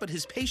shot, but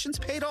his patience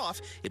paid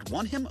off. It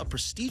won him a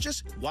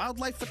prestigious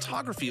wildlife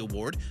photography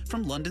award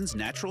from London's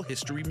Natural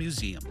History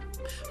Museum.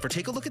 For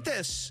Take a Look at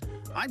This,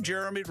 I'm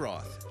Jeremy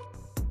Roth.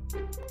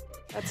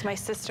 That's my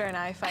sister and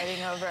I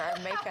fighting over our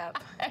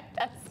makeup.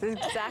 That's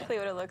exactly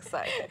what it looks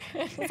like.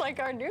 It's like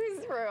our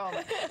newsroom.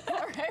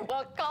 All right,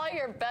 well, call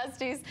your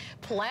besties.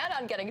 Plan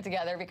on getting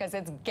together because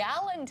it's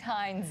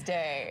Galentine's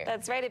Day.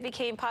 That's right. It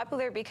became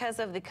popular because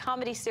of the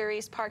comedy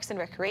series Parks and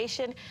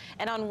Recreation.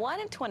 And on one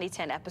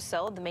 2010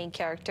 episode, the main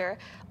character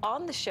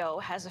on the show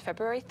has a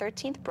February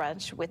 13th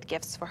brunch with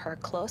gifts for her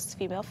close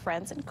female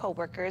friends and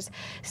coworkers,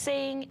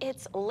 saying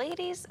it's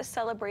ladies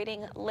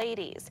celebrating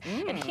ladies.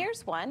 And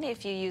here's one.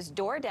 If you use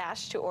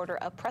DoorDash to order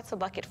a pretzel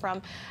bucket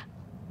from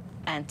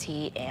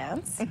Auntie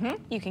Anne's,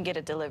 you can get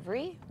a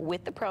delivery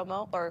with the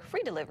promo, or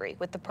free delivery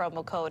with the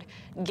promo code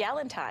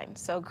Galentine.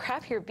 So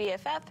grab your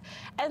BFF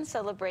and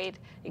celebrate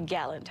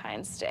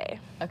Galentine's Day.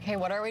 Okay,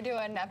 what are we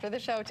doing after the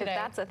show today? If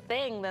that's a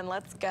thing, then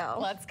let's go.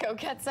 Let's go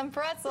get some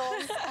pretzels.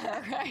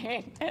 All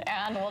right,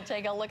 and we'll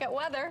take a look at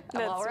weather.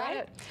 That's all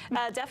right.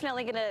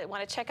 Definitely going to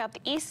want to check out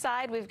the east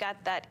side. We've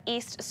got that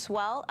east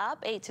swell up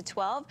 8 to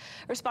 12,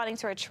 responding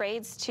to our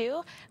trades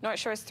too. North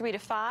Shore's 3 to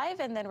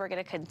 5, and then we're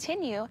going to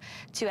continue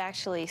to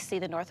actually see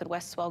the north and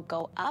west swell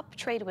go up.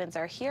 Trade winds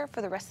are here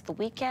for the rest of the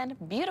weekend.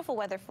 Beautiful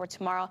weather for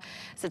tomorrow,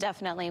 so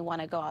definitely want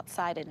to go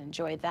outside and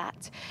enjoy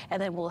that.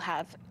 And then we'll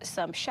have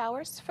some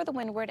showers for the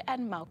windward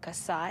and Mauka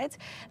sides.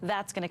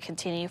 That's going to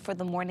continue for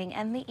the morning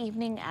and the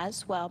evening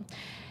as well.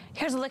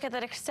 Here's a look at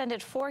that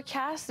extended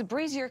forecast. The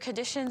breezier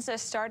conditions are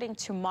starting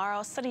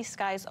tomorrow. Sunny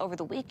skies over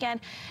the weekend.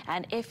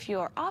 And if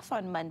you're off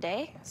on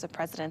Monday, it's a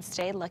President's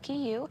Day, lucky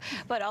you,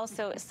 but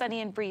also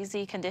sunny and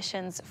breezy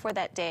conditions for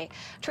that day.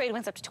 Trade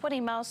winds up to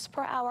 20 miles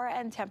per hour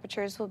and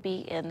temperatures will be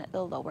in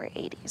the lower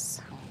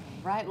 80s.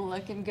 Right,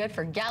 looking good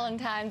for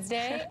Galentine's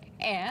Day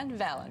and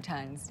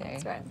Valentine's Day.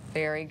 That's right.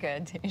 Very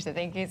good, Tanisha.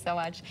 Thank you so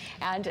much.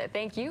 And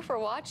thank you for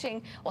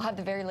watching. We'll have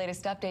the very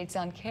latest updates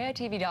on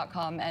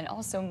KITV.com and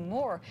also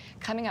more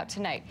coming out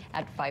tonight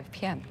at 5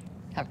 p.m.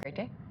 Have a great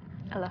day.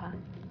 Aloha.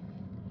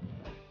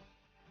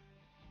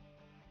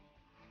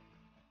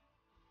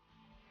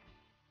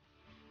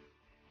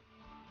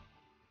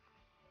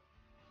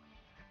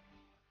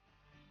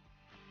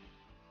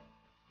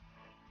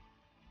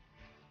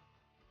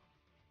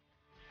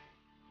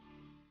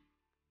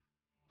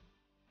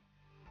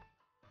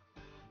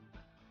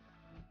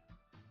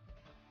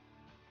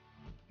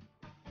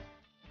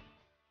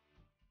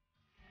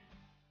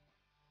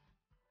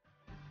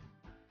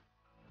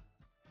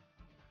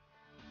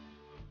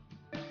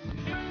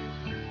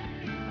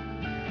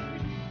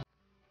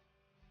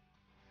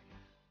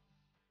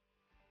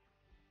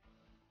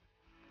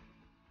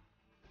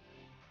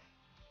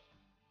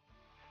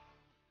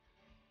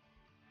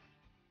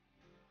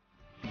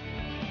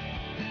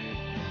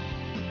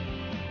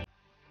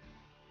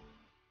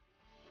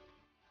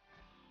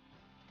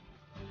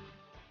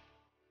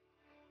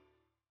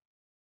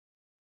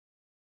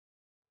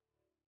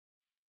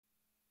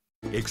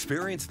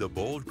 Experience the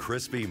bold,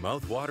 crispy,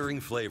 mouth-watering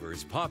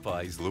flavors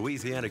Popeye's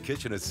Louisiana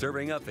Kitchen is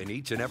serving up in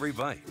each and every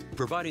bite,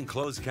 providing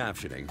closed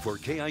captioning for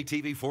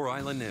KITV4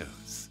 Island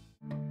News.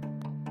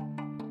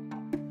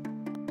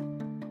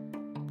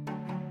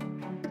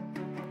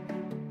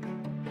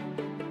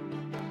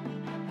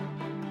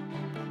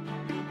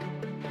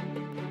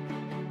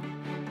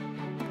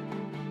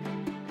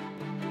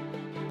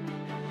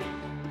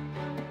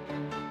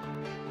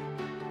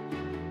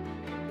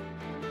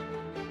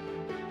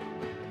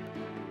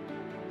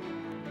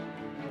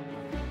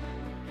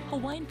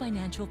 Hawaiian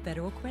Financial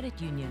Federal Credit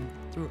Union.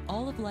 Through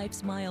all of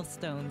life's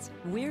milestones,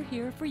 we're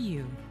here for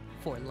you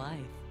for life.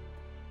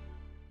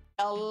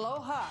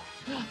 Aloha!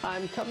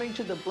 I'm coming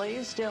to the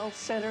Blaisdell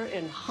Center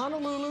in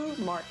Honolulu,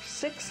 March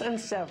 6th and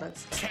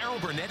 7th. Carol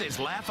Burnett is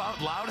laugh out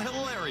loud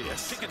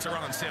hilarious. Tickets are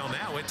on sale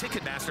now at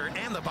Ticketmaster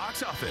and the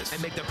box office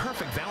and make the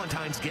perfect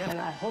Valentine's gift. And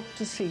I hope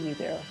to see you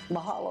there.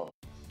 Mahalo.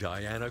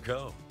 Diana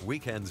Coe,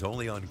 weekends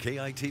only on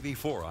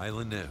KITV4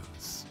 Island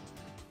News.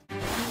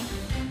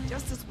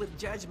 Justice with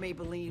Judge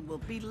Maybelline will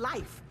be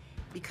life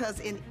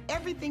because in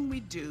everything we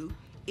do,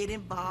 it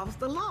involves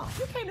the law.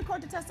 You came to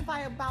court to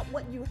testify about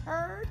what you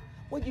heard,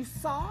 what you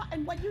saw,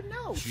 and what you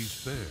know. She's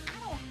fair.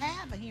 I don't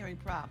have a hearing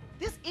problem.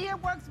 This ear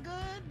works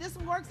good. This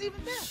one works even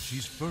better.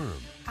 She's firm.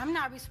 I'm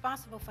not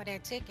responsible for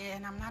that ticket,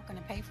 and I'm not going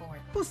to pay for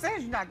it. Who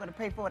says you're not going to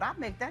pay for it? I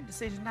make that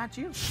decision, not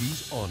you.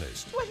 She's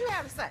honest. What you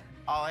have to say?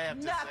 All I have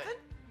to Nothing.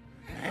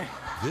 say.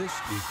 This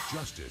is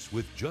Justice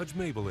with Judge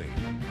Maybelline.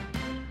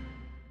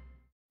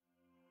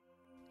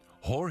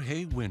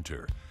 Jorge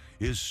Winter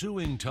is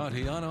suing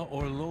Tatiana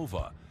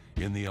Orlova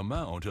in the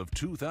amount of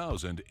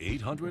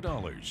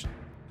 $2,800.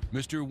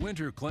 Mr.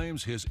 Winter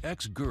claims his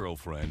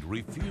ex-girlfriend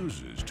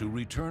refuses to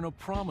return a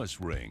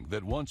promise ring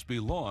that once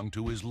belonged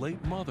to his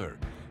late mother,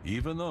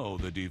 even though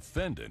the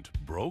defendant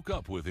broke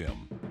up with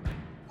him.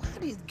 Why do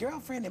these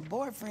girlfriend and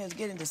boyfriends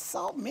get into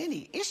so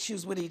many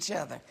issues with each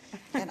other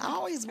and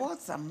always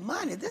want some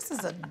money? This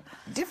is a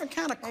different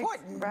kind of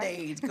courting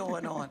days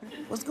going on.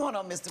 What's going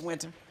on, Mr.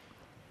 Winter?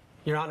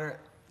 Your Honor,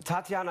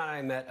 Tatiana and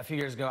I met a few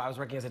years ago. I was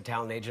working as a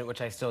talent agent,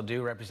 which I still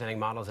do, representing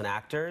models and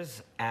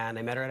actors. And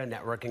I met her at a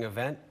networking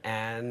event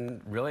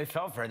and really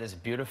fell for her. This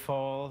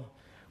beautiful,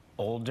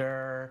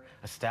 older,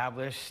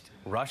 established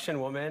Russian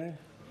woman.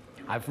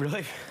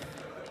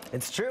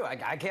 It's true,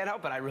 I can't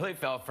help it. I really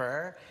fell for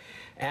her.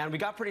 And we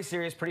got pretty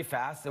serious pretty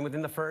fast. And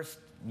within the first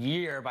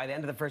year, by the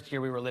end of the first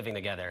year, we were living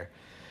together.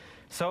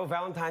 So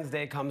Valentine's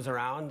Day comes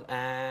around,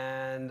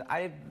 and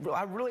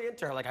I'm really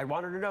into her. Like, I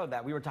wanted her to know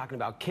that we were talking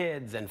about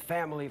kids and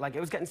family. Like, it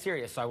was getting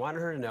serious, so I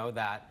wanted her to know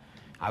that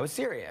I was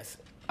serious.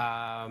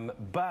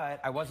 But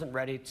I wasn't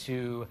ready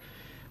to,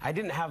 I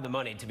didn't have the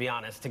money, to be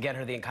honest, to get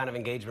her the kind of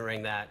engagement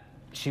ring that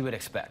she would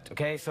expect,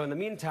 okay? So in the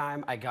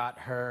meantime, I gave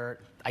her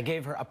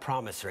a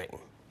promise ring.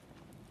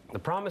 The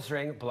promise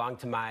ring belonged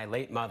to my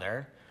late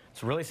mother.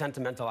 It's a really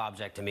sentimental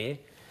object to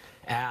me.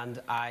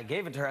 And I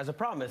gave it to her as a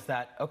promise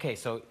that, okay,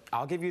 so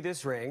I'll give you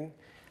this ring,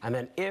 and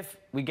then if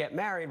we get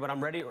married, when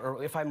I'm ready,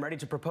 or if I'm ready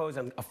to propose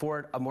and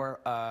afford a more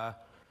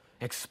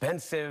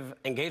expensive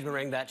engagement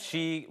ring that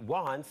she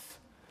wants,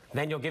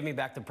 then you'll give me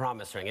back the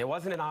promise ring. It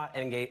was not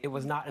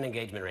an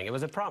engagement ring. It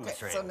was a promise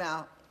ring. So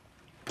now,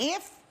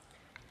 if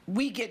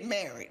we get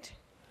married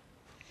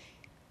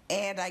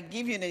and I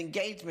give you an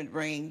engagement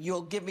ring,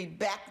 you'll give me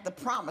back the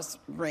promise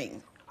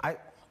ring.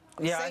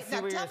 Yeah,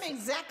 now tell me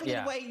exactly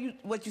the way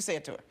what you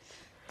said to her,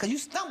 because you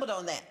stumbled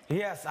on that.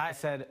 Yes, I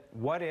said,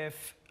 what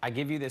if I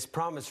give you this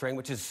promise ring,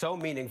 which is so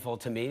meaningful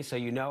to me, so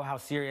you know how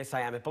serious I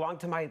am. It belonged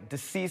to my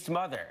deceased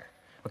mother.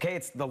 Okay,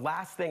 it's the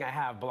last thing I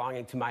have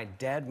belonging to my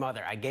dead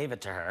mother. I gave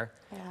it to her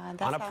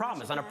on a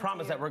promise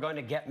that we're going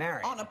to get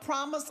married. On a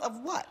promise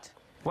of what?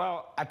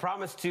 Well, I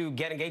promised to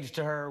get engaged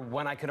to her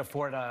when I could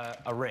afford a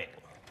ring.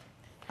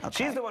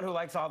 Okay. She's the one who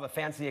likes all the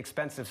fancy,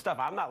 expensive stuff.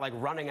 I'm not like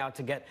running out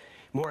to get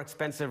more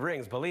expensive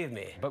rings, believe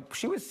me. But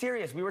she was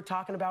serious. We were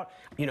talking about,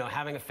 you know,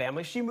 having a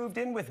family. She moved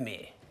in with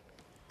me.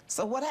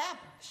 So what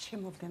happened? She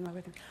moved in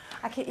with him.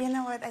 You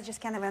know what? I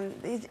just can't even.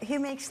 He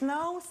makes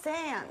no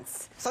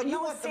sense. So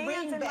you want the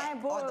ring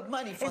back or the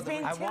money for the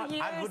ring?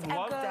 I would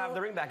love to have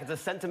the ring back. It's a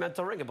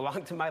sentimental ring. It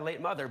belonged to my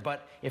late mother.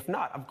 But if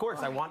not, of course,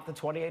 I want the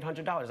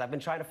 $2,800. I've been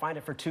trying to find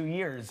it for 2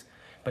 years,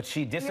 but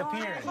she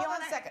disappeared. Hold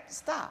on a second.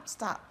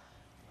 Stop.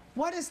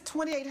 What is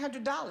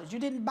 $2,800? You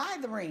didn't buy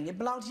the ring. It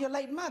belonged to your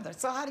late mother.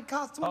 So how did it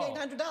cost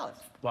 $2,800?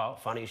 Well,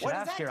 funny you should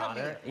ask, Your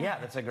Honor. Yeah,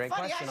 that's a great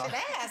question. Funny I should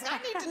ask. I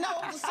need to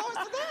know the source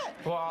of that.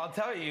 Well, I'll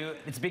tell you,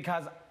 it's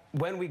because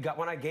when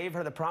I gave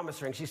her the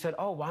promise ring, she said,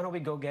 oh, why don't we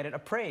go get it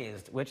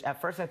appraised? Which at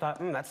first I thought,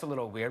 that's a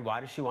little weird. Why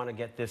does she want to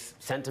get this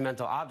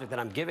sentimental object that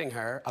I'm giving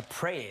her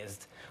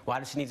appraised? Why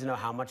does she need to know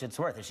how much it's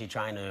worth? Is she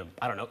trying to,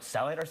 I don't know,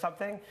 sell it or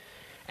something?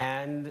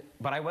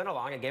 But I went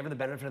along, I gave her the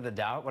benefit of the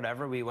doubt,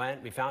 whatever, we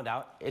found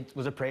out it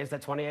was appraised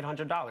at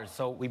 $2,800.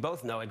 So we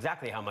both know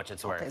exactly how much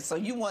it's worth. Okay, so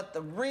you want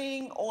the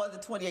ring or the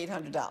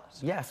 $2,800?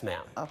 Yes,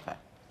 ma'am. Okay.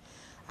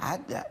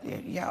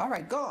 Yeah, all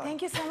right, go on.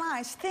 Thank you so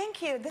much.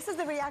 Thank you. This is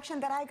the reaction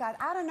that I got.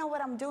 I don't know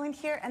what I'm doing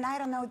here, and I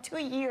don't know, 2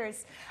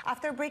 years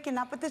after breaking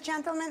up with this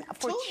gentleman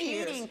for 2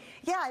 cheating. years?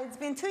 Yeah, it's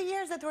been 2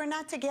 years that we're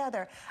not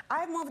together.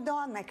 I've moved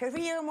on. My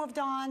career moved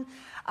on.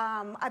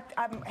 I'm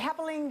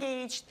happily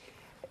engaged.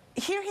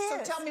 Here he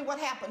is. So tell me what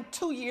happened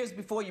 2 years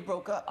before you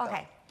broke up, though.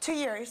 Okay, 2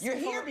 years. You're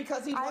here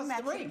because he wants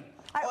the ring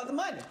or the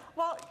money.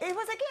 Well, it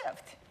was a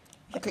gift.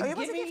 Okay, give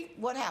me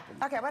what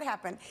happened. Okay, what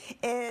happened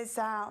is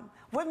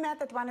we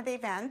met at one of the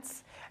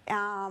events.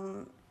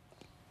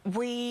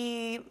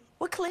 We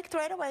clicked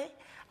right away.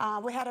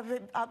 We had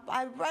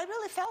I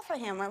really fell for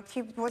him.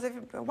 He was a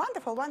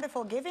wonderful,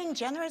 wonderful, giving,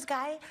 generous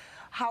guy.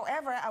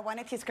 However, I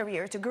wanted his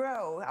career to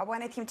grow. I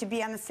wanted him to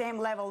be on the same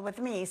level with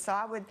me. So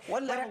I would.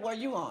 What level were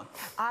you on?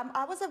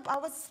 I was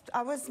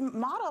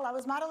model. I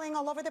was modeling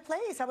all over the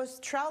place. I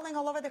was traveling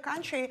all over the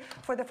country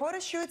for the photo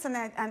shoots and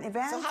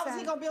events. So how is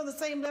he going to be on the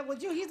same level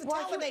with you? He's a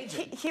talent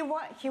agent. He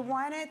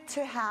wanted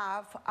to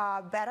have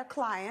better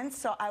clients.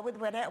 So I would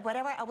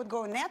whatever I would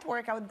go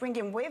network, I would bring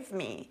him with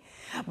me.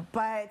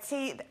 But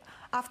see,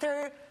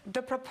 after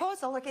the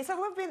proposal, okay, so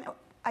we've been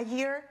a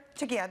year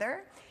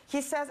together.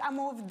 He says I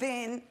moved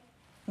in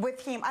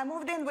with him. I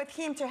moved in with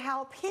him to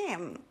help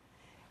him,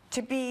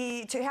 to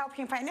help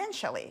him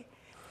financially.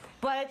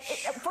 But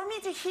for me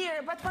to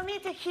hear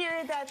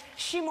that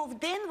she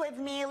moved in with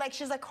me like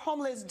she's like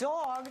homeless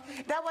dog,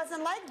 that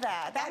wasn't like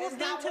that. That is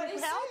not what he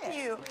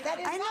said. That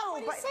is not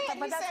what he said.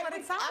 But that's what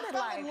it sounded like.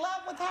 I fell in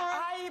love with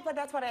her. But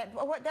that's what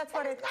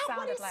it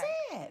sounded like.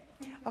 Said.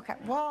 Okay,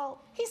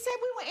 well, he said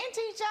we were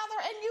into each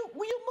other and you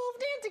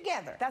moved in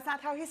together. That's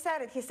not how he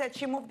said it. He said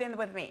she moved in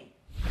with me.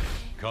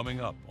 Coming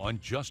up on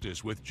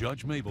Justice with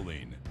Judge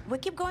Maybelline. We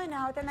keep going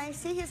out, and I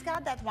see he's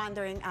got that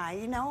wandering eye.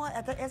 You know,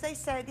 as I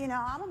said, you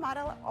know, I'm a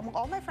model.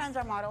 All my friends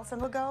are models,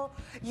 and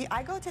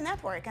I go to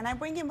network, and I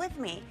bring him with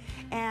me.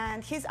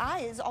 And his eye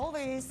is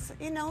always,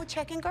 you know,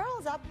 checking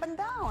girls up and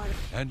down.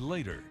 And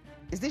later.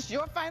 Is this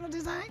your final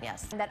design?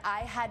 Yes. That I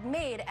had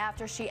made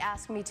after she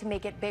asked me to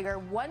make it bigger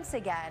once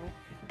again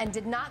and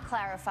did not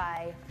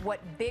clarify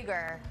what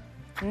bigger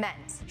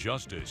meant.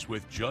 Justice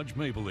with Judge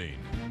Maybelline.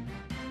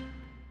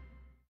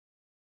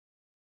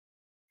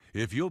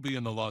 If you'll be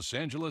in the Los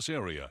Angeles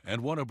area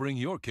and want to bring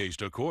your case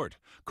to court,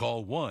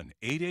 call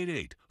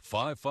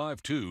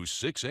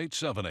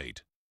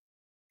 1-888-552-6878.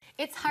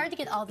 It's hard to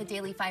get all the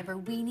daily fiber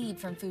we need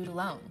from food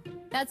alone.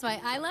 That's why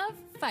I love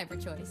Fiber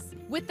Choice.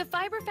 With the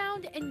fiber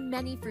found in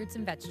many fruits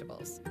and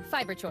vegetables.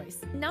 Fiber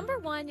Choice,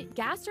 #1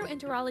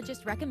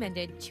 gastroenterologist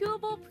recommended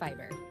chewable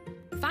fiber.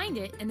 Find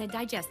it in the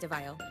digestive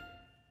aisle.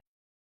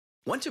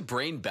 Want your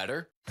brain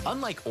better?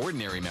 Unlike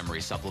ordinary memory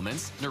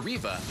supplements,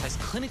 Nariva has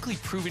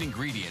clinically proven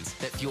ingredients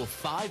that fuel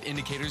 5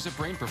 indicators of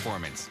brain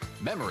performance: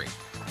 memory,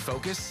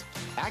 focus,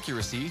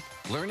 accuracy,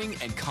 learning,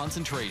 and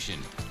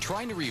concentration.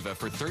 Try Nariva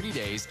for 30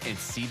 days and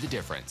see the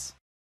difference.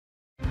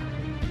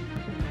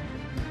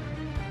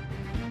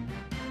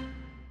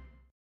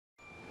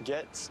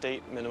 Get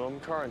state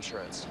minimum car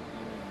insurance.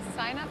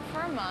 Sign up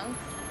for a month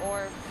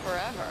or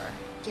forever.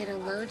 Get a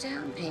low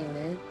down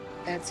payment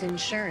that's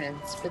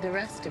insurance for the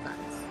rest of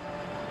us.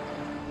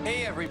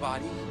 Hey,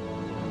 everybody.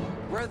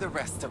 We're the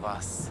rest of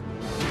us.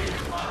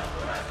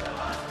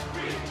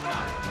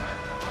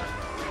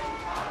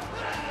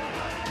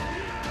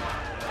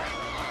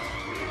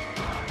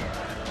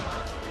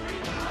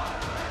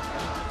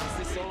 What's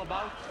this all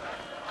about?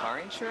 Car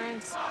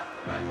insurance?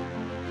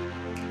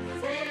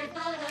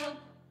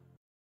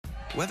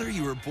 Whether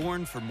you were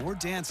born for more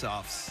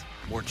dance-offs,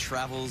 more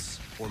travels,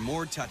 or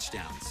more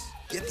touchdowns,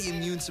 get the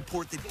immune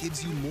support that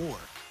gives you more.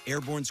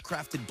 Airborne's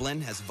Crafted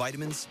Blend has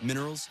vitamins,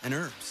 minerals, and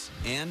herbs.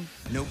 And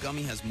No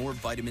Gummy has more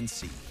vitamin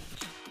C.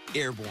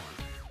 Airborne.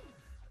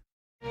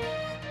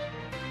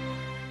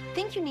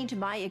 Think you need to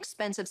buy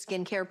expensive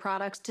skincare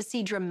products to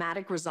see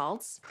dramatic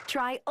results?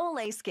 Try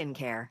Olay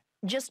Skincare.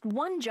 Just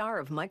 1 jar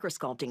of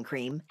microsculpting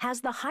cream has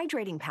the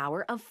hydrating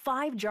power of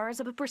 5 jars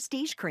of a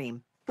prestige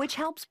cream, which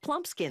helps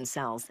plump skin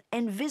cells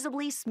and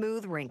visibly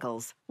smooth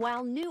wrinkles,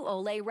 while new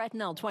Olay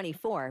Retinol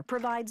 24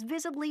 provides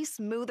visibly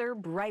smoother,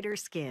 brighter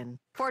skin.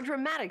 For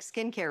dramatic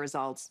skincare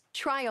results,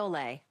 try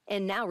Olay,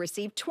 and now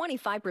receive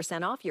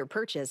 25% off your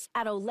purchase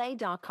at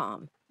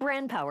Olay.com.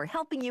 Brand power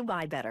helping you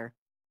buy better.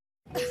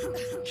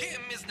 Kim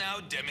is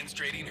now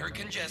demonstrating her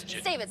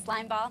congestion. Save it,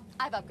 Slimeball.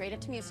 I've upgraded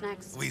to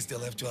Mucinex. We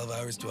still have 12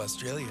 hours to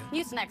Australia.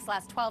 Mucinex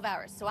lasts 12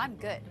 hours, so I'm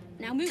good.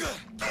 Now move.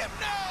 Kim,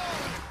 no!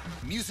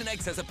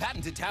 Mucinex has a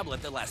patented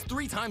tablet that lasts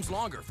 3 times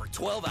longer for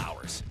 12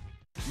 hours.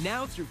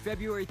 Now through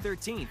February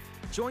 13th,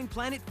 join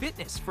Planet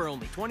Fitness for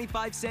only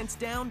 25 cents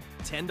down,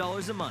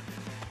 $10 a month.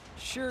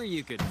 Sure,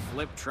 you could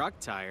flip truck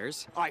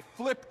tires. I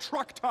flip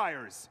truck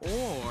tires.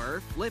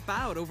 Or flip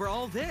out over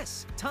all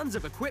this. Tons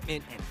of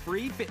equipment and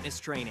free fitness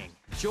training.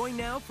 Join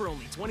now for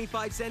only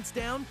 25 cents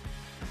down,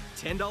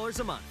 $10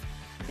 a month.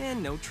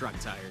 And no truck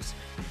tires.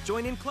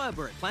 Join in club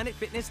or at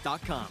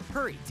planetfitness.com.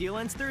 Hurry, deal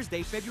ends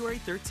Thursday, February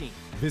 13th.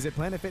 Visit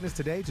Planet Fitness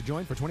today to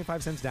join for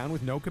 25 cents down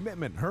with no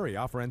commitment. Hurry,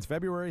 offer ends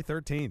February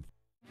 13th.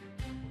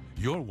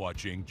 You're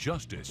watching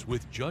Justice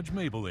with Judge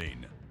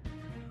Maybelline.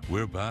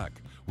 We're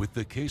back with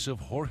the case of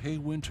Jorge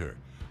Winter,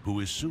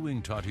 who is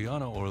suing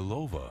Tatiana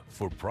Orlova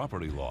for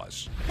property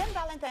loss. Then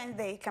Valentine's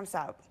Day comes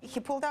up. He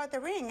pulled out the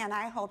ring, and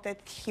I hoped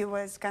that he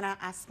was gonna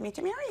ask me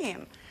to marry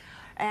him.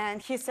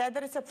 And he said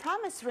that it's a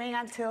promise ring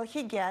until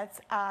he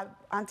gets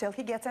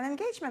an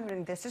engagement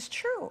ring. This is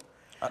true.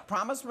 A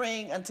promise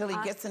ring until he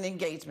gets an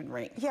engagement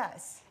ring.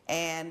 Yes.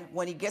 And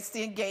when he gets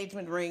the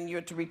engagement ring,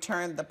 you're to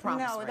return the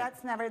promise ring. No, that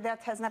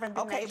has never been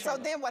Okay, mentioned. so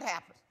then what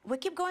happens? We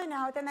keep going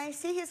out, and I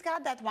see he's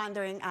got that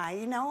wandering eye.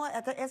 You know,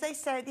 as I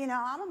said, you know,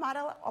 I'm a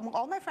model.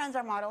 All my friends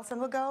are models, and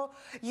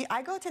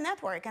I go to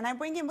network, and I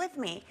bring him with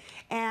me.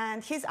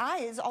 And his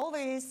eye is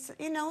always,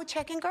 you know,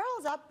 checking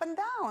girls up and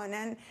down.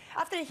 And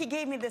after he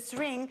gave me this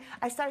ring,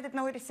 I started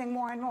noticing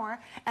more and more.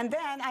 And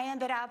then I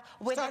ended up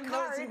with a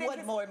card. Noticing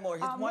what more and more?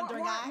 His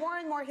wandering eye? More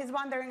and more his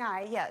wandering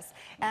eye, yes.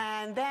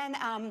 And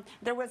then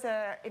there was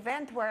an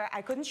event where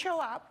I couldn't show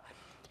up.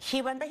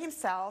 He went by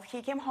himself.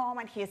 He came home,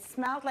 and he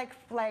smelled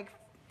like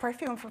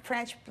perfume for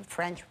French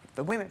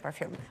women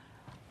perfume.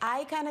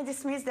 I kind of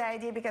dismissed the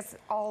idea because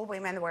all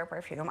women wear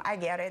perfume. I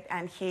get it,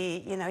 and he,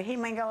 you know, he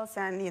mingles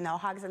and, you know,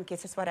 hugs and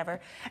kisses, whatever.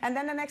 And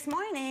then the next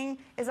morning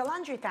is a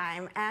laundry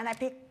time, and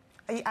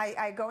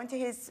I go into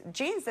his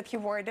jeans that he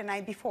wore the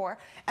night before,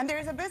 and there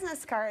is a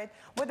business card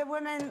with a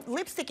woman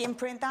lipstick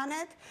imprint on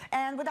it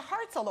and with the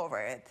hearts all over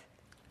it.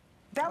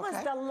 That was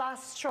the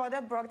last straw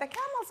that broke the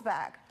camel's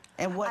back.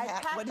 And what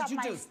happened? What did you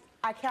do?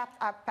 I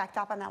packed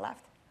up and I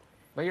left.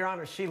 But Your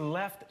Honor, she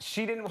left.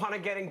 She didn't want to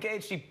get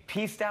engaged. She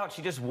pieced out.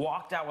 She just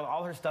walked out with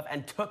all her stuff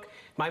and took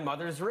my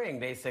mother's ring,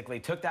 basically.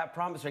 Took that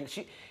promise ring.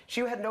 She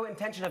had no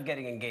intention of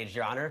getting engaged,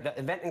 Your Honor. The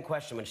event in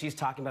question, when she's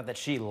talking about that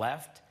she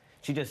left,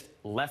 she just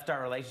left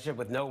our relationship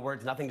with no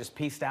words, nothing, just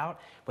pieced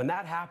out. When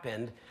that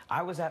happened,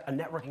 I was at a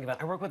networking event.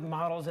 I work with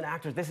models and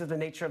actors. This is the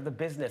nature of the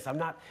business. I'm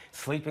not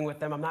sleeping with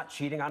them. I'm not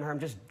cheating on her. I'm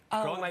just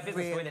growing my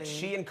business the way that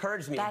she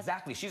encouraged me.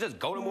 Exactly. She says,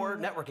 go to more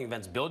networking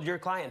events, build your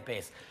client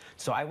base.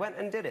 So I went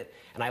and did it.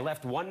 And I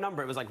left one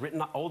number. It was like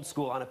written old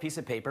school on a piece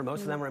of paper.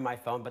 Most of them were in my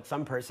phone, but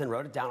some person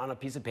wrote it down on a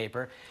piece of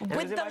paper. And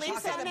With the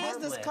lips on it?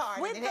 Business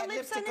card. With the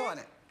lipstick on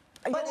it.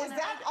 But is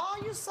that all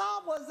you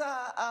saw was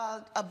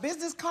a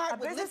business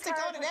card with lipstick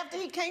on it after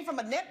he came from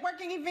a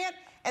networking event,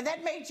 and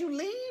that made you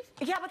leave?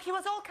 Yeah, but he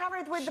was all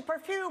covered with the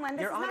perfume, and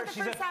this is not the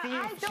first time.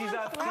 I don't. She's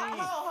a thief.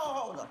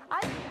 Hold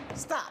on.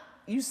 Stop.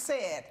 You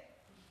said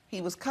he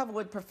was covered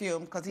with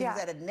perfume because he was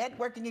at a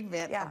networking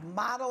event of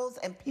models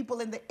and people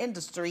in the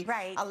industry,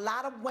 a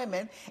lot of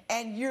women,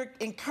 and you're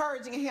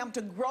encouraging him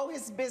to grow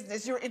his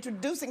business. You're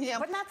introducing him.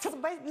 But not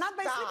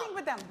by sleeping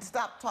with them.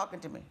 Stop talking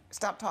to me.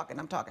 Stop talking.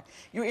 I'm talking.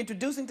 You're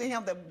introducing to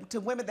him to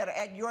women that are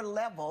at your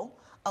level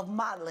of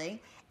modeling,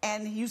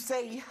 and you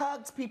say he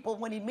hugs people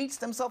when he meets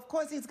them, so of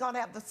course he's going to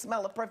have the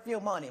smell of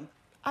perfume on him.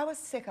 I was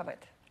sick of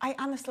it. I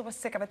honestly was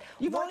sick of it.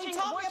 You've only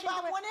told me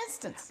about one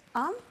instance.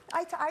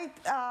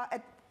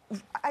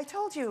 I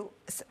told you,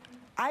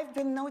 I've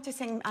been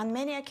noticing on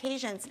many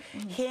occasions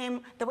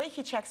the way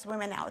he checks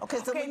women out. Okay,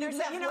 so when you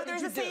left,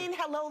 there's a saying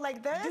hello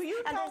like this,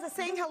 and there's a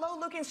saying hello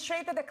looking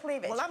straight at the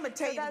cleavage. Well, I'm going to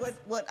tell you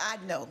what I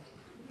know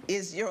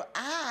is your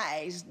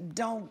eyes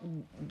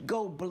don't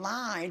go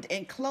blind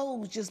and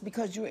close just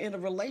because you're in a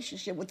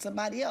relationship with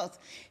somebody else.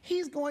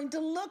 He's going to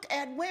look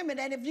at women,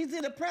 and if he's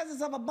in the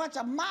presence of a bunch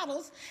of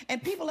models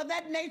and people of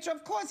that nature,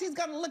 of course he's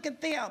going to look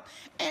at them.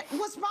 And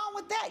what's wrong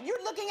with that?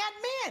 You're looking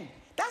at men.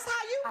 That's how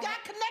you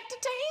got connected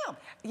to him.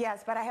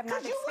 Yes, but I have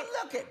not. Because you were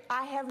looking.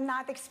 I have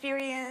not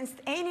experienced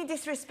any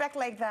disrespect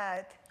like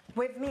that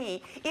with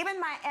me.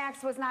 Even my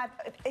ex was not.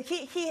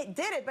 He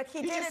did it, but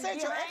he did it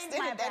behind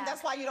my back. And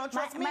that's why you don't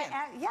trust men.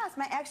 Yes,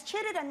 my ex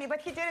cheated on me,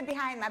 but he did it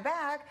behind my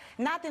back,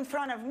 not in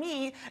front of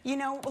me. You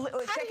know,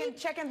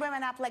 checking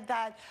women up like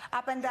that,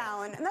 up and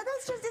down. No,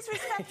 that's just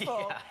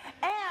disrespectful.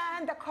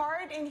 And the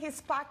card in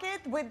his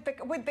pocket with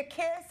the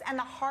kiss and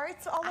the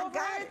hearts all over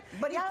it.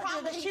 But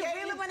does she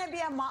really want to be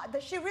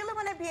does she really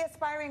want to be an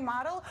aspiring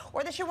model,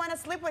 or does she want to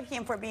sleep with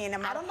him for being a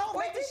model? I don't know.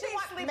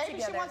 Maybe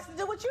she wants to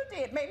do what you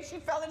did. Maybe she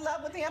fell in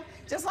love with him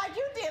just like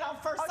you did on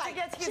first sight.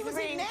 She was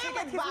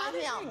enamored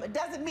by him. It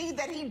doesn't mean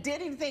that he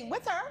did anything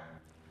with her.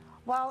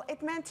 Well,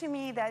 it meant to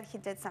me that he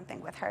did something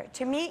with her.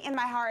 To me, in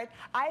my heart,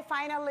 I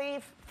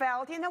finally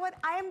felt, you know what,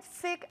 I am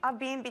sick of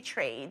being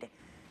betrayed,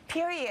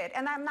 period.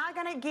 And I'm not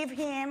going to give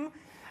him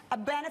a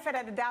benefit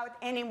of the doubt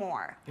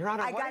anymore. Your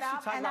Honor, what is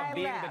she talking about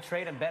being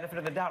betrayed and benefit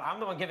of the doubt? I'm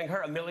the one giving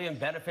her a million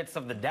benefits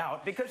of the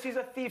doubt because she's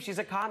a thief. She's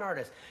a con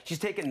artist. She's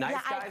taking nice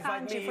guys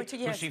like me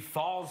who she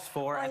falls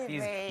for at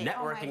these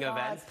networking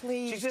events.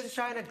 Please, she's just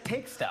trying to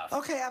take stuff.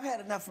 Okay, I've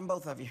had enough from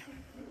both of you.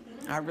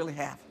 I really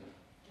have.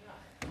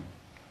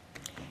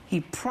 He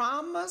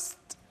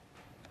promised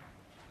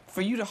for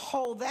you to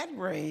hold that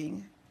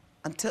ring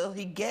until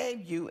he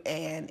gave you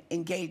an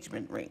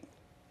engagement ring.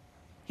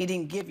 He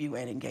didn't give you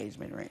an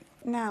engagement ring.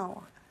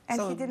 No. And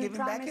so he didn't give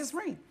him back his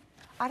ring.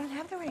 I don't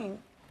have the ring.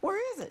 Where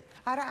is it?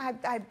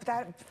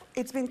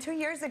 It's been 2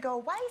 years ago.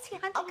 Why is he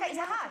hunting me? Okay,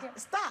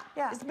 stop.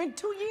 Yeah. It's been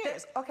 2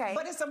 years. Okay.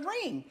 But it's a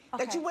ring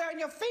that you wear on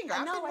your finger.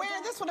 I've been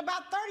wearing this one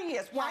about 30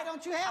 years. Why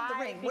don't you have the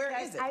ring? Where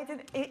is it?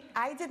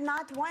 I did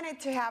not want it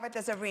to have it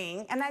as a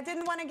ring, and I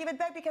didn't want to give it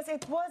back because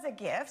it was a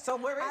gift. So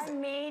where is it? I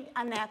made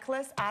a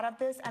necklace out of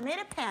this. I made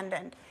a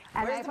pendant.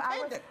 Where's the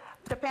pendant?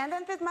 The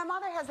pendant is, my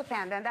mother has a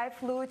pendant. I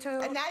flew to...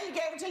 And now you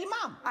gave it to your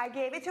mom? I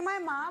gave it to my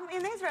mom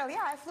in Israel.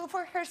 Yeah, I flew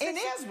for her... In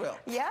Israel?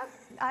 Yeah,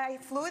 I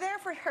flew there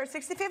for her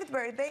 65th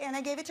birthday, and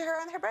I gave it to her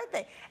on her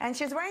birthday. And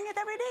she's wearing it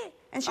every day,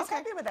 and she's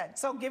happy with it.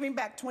 So give him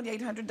back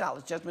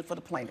 $2,800, judgment for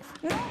the plaintiff.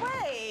 No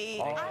way!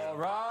 All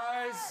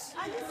rise.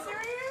 Are you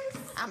serious?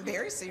 I'm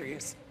very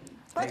serious.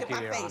 Thank Look you,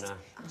 at my Your face. Honor.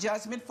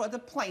 Judgment for the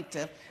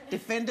plaintiff.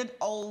 Defendant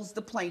owes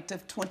the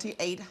plaintiff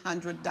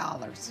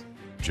 $2,800.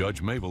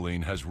 Judge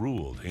Maybelline has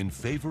ruled in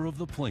favor of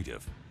the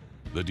plaintiff.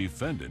 The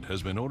defendant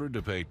has been ordered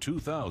to pay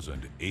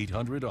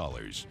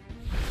 $2,800.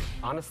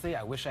 Honestly,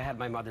 I wish I had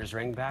my mother's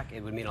ring back.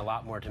 It would mean a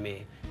lot more to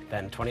me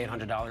than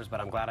 $2,800,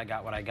 but I'm glad I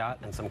got what I got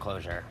and some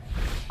closure.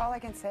 All I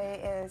can say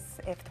is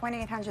if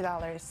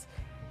 $2,800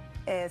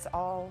 is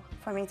all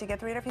for me to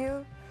get rid of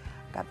you,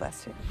 God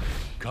bless you.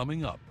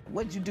 Coming up.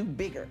 What'd you do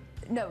bigger?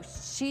 No,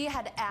 she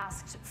had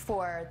asked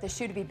for the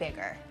shoe to be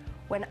bigger.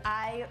 When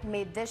I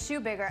made this shoe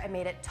bigger, I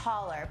made it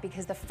taller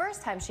because the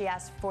first time she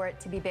asked for it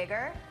to be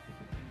bigger,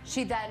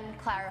 she then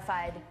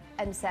clarified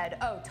and said,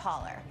 oh,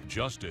 taller.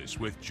 Justice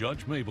with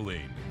Judge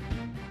Maybelline.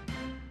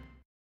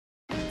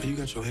 You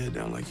got your head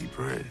down like you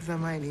pray. I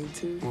might need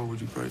to. What would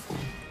you pray for?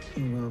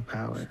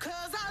 Willpower.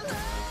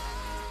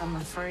 I'm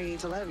afraid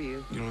to love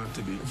you. You don't have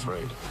to be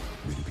afraid.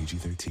 Rated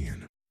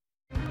PG-13.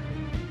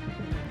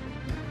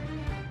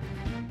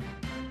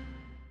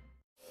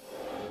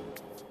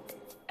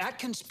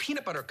 Atkins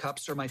peanut butter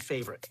cups are my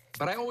favorite,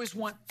 but I always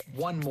want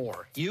one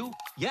more. You?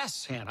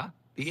 Yes, Hannah.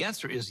 The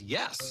answer is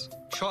yes.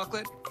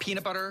 Chocolate,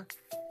 peanut butter,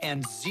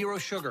 and 0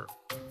 sugar.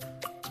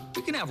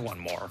 We can have one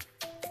more.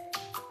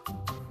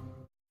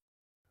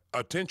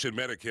 Attention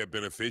Medicare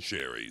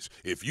beneficiaries.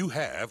 If you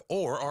have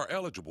or are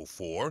eligible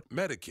for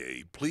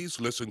Medicaid, please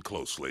listen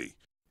closely.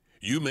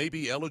 You may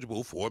be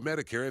eligible for a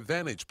Medicare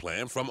Advantage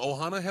plan from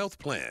Ohana Health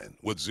Plan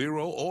with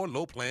 0 or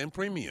low plan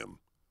premium.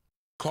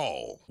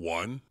 Call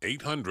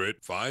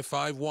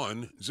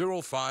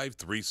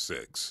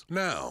 1-800-551-0536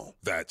 now.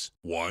 That's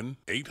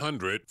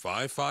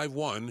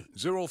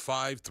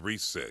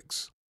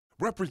 1-800-551-0536.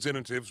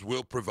 Representatives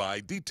will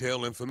provide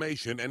detailed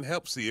information and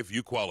help see if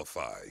you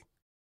qualify.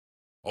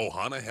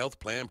 Ohana Health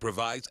Plan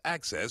provides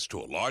access to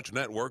a large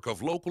network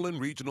of local and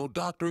regional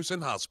doctors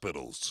and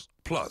hospitals.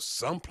 Plus,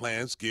 some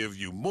plans give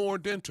you more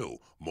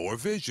dental, more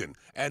vision,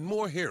 and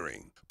more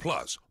hearing,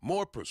 plus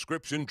more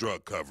prescription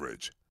drug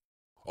coverage.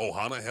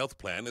 Ohana Health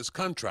Plan is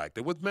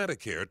contracted with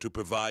Medicare to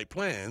provide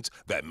plans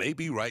that may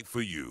be right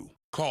for you.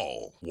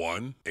 Call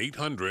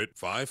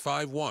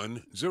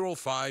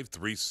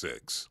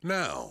 1-800-551-0536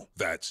 now.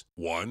 That's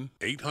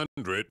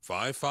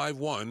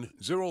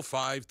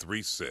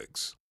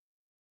 1-800-551-0536.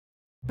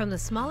 From the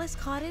smallest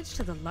cottage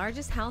to the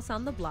largest house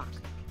on the block,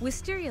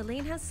 Wisteria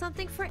Lane has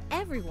something for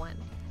everyone.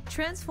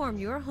 Transform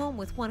your home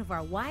with one of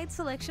our wide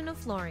selection of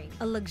flooring,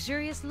 a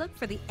luxurious look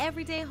for the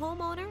everyday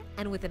homeowner,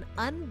 and with an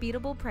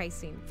unbeatable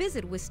pricing.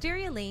 Visit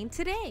Wisteria Lane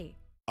today.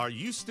 Are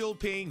you still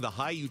paying the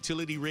high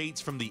utility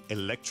rates from the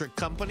electric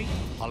company?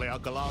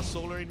 Haleakala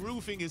Solar and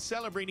Roofing is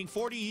celebrating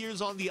 40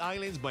 years on the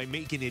islands by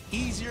making it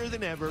easier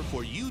than ever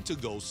for you to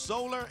go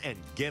solar and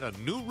get a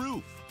new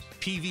roof.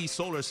 PV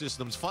solar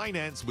systems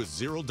financed with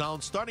 0 down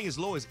starting as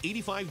low as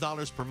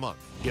 $85 per month.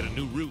 Get a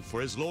new roof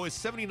for as low as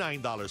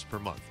 $79 per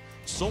month.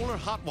 Solar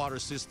hot water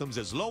systems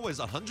as low as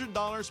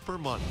 $100 per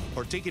month,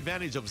 or take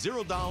advantage of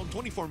 0 down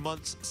 24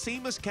 months,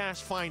 same as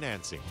cash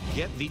financing.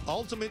 Get the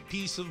ultimate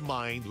peace of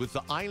mind with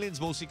the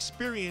island's most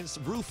experienced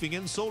roofing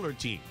and solar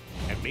team,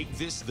 and make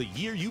this the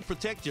year you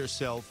protect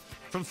yourself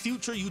from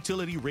future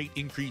utility rate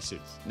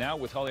increases. Now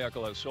with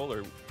Haleakala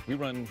Solar, we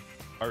run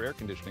our air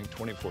conditioning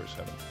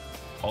 24/7.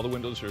 All the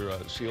windows are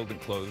sealed and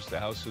closed.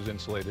 The house is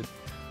insulated,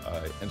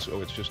 and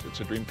so it's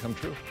a dream come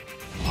true.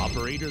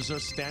 Operators are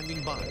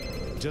standing by.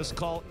 Just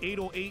call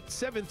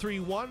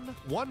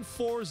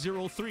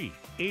 808-731-1403.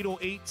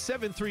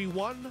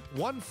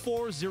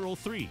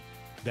 808-731-1403.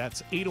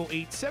 That's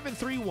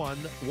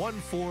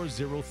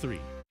 808-731-1403.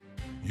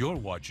 You're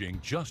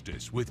watching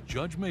Justice with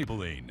Judge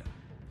Maybelline.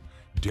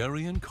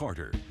 Darian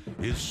Carter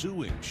is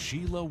suing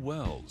Sheila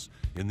Wells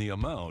in the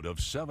amount of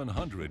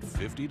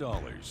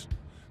 $750.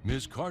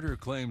 Ms. Carter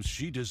claims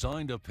she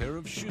designed a pair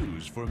of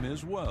shoes for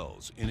Ms.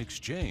 Wells in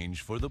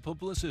exchange for the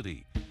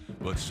publicity,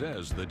 but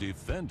says the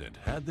defendant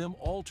had them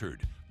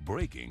altered,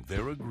 breaking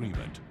their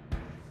agreement.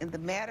 In the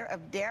matter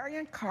of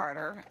Darian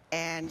Carter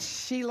and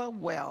Sheila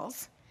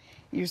Wells,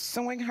 you're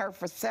suing her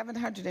for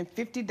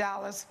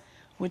 $750,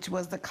 which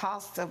was the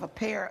cost of a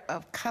pair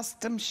of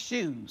custom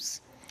shoes.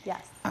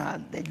 Yes.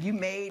 That you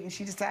made, and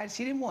she decided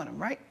she didn't want them,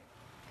 right?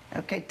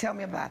 Okay, tell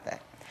me about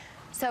that.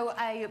 So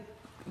I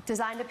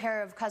designed a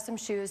pair of custom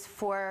shoes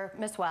for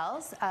Miss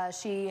Wells.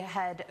 She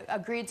had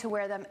agreed to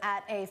wear them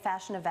at a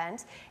fashion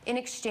event in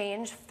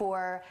exchange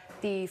for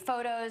the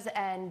photos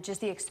and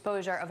just the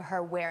exposure of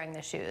her wearing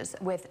the shoes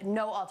with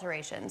no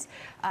alterations.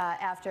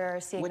 After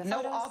seeing the photos...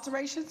 With no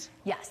alterations?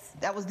 Yes.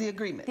 That was the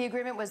agreement? The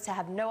agreement was to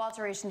have no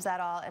alterations at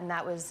all, and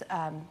that was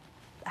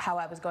how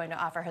I was going to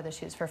offer her the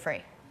shoes for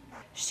free.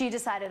 She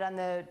decided on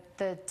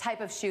the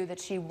type of shoe that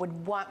she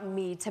would want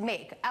me to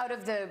make. Out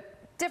of the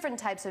different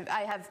types of...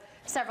 I have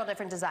several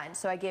different designs,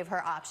 so I gave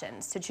her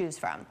options to choose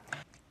from.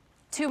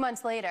 2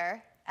 months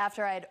later,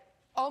 after I'd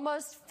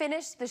almost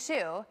finished the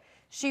shoe,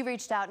 she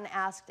reached out and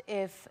asked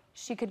if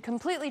she could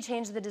completely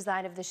change the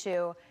design of the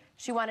shoe.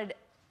 She wanted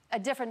a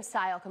different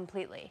style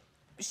completely.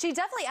 She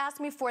definitely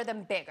asked me for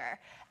them bigger,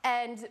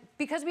 and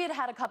because we had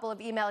had a couple of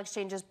email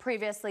exchanges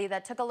previously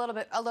that took a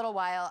little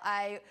while,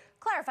 I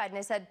clarified and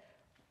I said,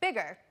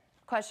 bigger,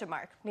 question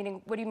mark,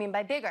 meaning what do you mean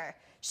by bigger?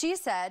 She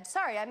said,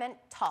 sorry, I meant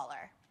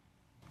taller.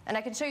 And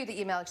I can show you the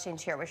email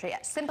exchange here where she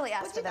simply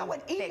asked for them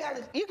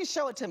bigger. You can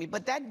show it to me,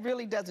 but that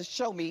really doesn't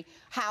show me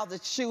how the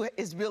shoe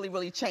is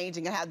really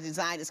changing and how the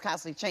design is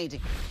constantly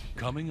changing.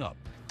 Coming up.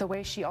 The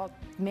way she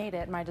made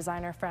it, my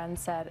designer friend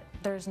said,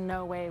 there's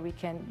no way you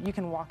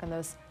can walk in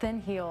those thin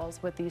heels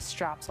with these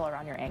straps all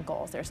around your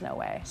ankles. There's no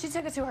way. She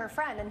took it to her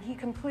friend and he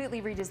completely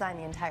redesigned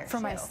the entire shoe. For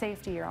my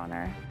safety, Your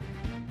Honor.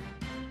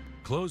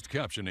 Closed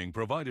captioning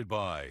provided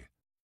by...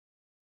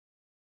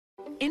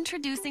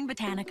 Introducing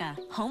Botanica,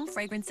 home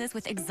fragrances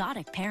with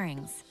exotic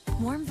pairings.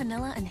 Warm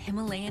vanilla and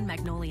Himalayan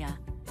magnolia,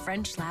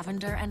 French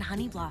lavender and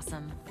honey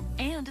blossom.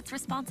 And it's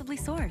responsibly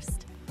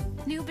sourced.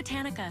 New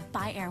Botanica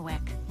by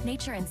Airwick.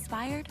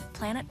 Nature-inspired,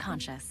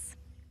 planet-conscious.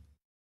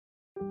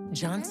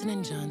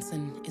 Johnson &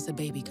 Johnson is a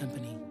baby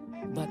company,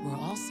 but we're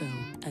also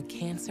a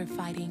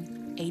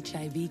cancer-fighting,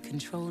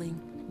 HIV-controlling,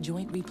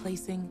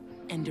 joint-replacing,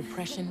 and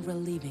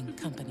depression-relieving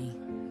company.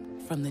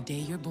 From the day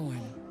you're born,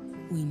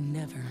 we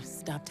never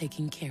stop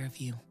taking care of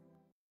you.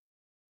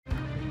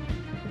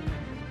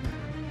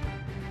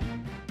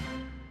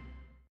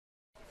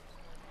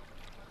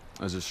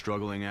 As a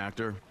struggling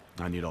actor,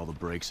 I need all the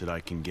breaks that I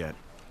can get.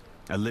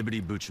 At Liberty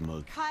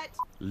Mutual. Cut.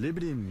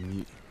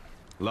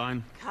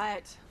 Line.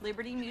 Cut.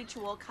 Liberty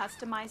Mutual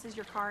customizes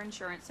your car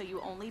insurance so you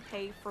only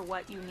pay for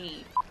what you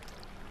need.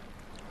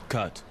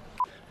 Cut.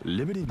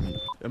 Liberty.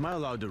 Am I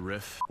allowed to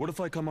riff? What if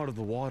I come out of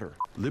the water?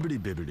 Liberty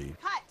Bibbity.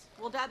 Cut.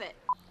 We'll dub it.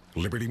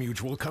 Liberty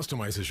Mutual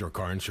customizes your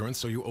car insurance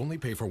so you only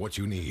pay for what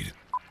you need.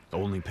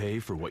 Only pay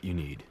for what you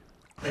need.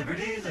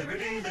 Liberty,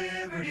 liberty,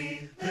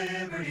 liberty,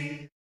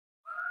 liberty.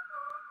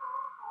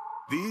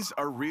 These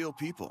are real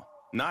people,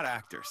 not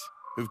actors,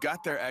 who've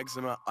got their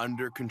eczema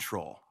under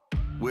control.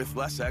 With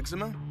less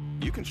eczema,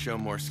 you can show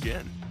more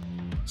skin.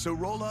 So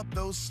roll up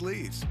those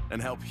sleeves and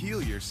help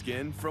heal your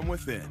skin from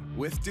within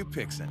with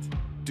Dupixent.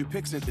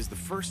 Dupixent is the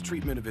first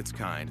treatment of its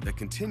kind that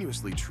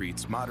continuously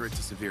treats moderate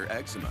to severe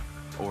eczema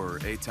or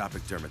atopic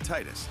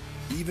dermatitis,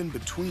 even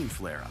between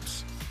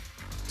flare-ups.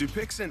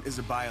 Dupixent is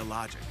a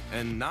biologic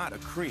and not a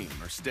cream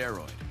or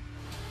steroid.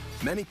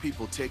 Many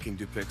people taking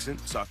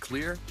Dupixent saw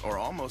clear or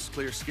almost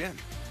clear skin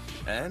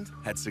and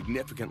had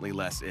significantly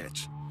less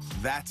itch.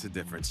 That's a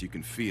difference you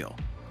can feel.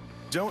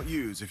 Don't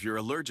use if you're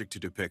allergic to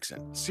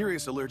Dupixent.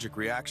 Serious allergic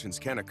reactions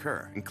can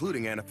occur,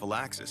 including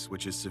anaphylaxis,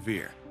 which is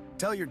severe.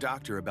 Tell your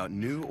doctor about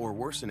new or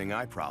worsening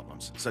eye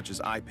problems, such as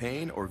eye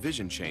pain or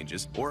vision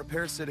changes, or a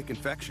parasitic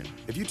infection.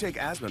 If you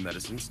take asthma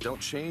medicines,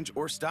 don't change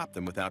or stop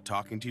them without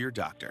talking to your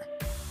doctor.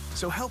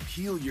 So help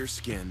heal your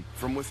skin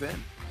from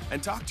within,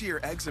 and talk to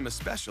your eczema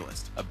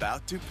specialist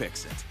about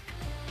Dupixent.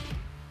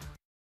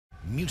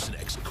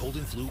 Mucinex Cold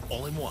and Flu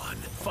All-in-One.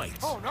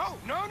 Fights. Oh, no.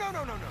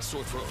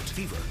 Sore throat,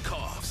 fever,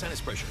 cough,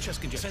 sinus pressure,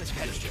 chest congestion,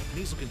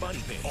 nasal and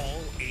body pain.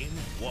 All in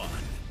one.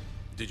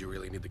 Did you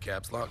really need the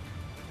caps lock?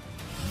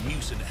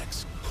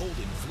 Mucinex Cold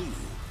and Flu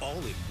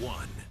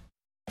All-in-One.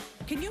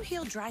 Can you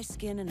heal dry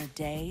skin in a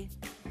day?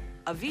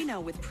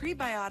 Aveeno with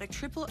prebiotic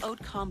triple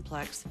oat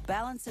complex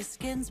balances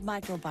skin's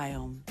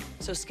microbiome.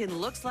 So skin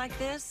looks like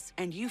this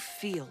and you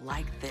feel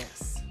like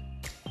this.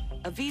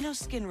 Aveeno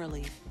Skin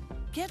Relief.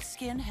 Get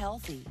skin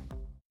healthy.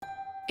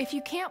 If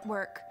you can't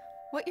work,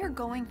 what you're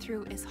going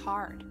through is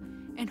hard.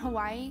 In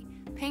Hawaii,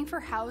 paying for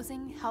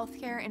housing,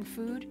 healthcare, and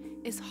food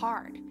is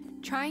hard.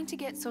 Trying to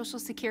get Social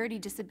Security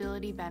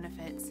disability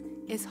benefits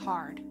is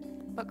hard.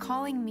 But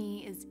calling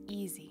me is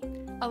easy.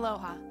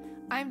 Aloha,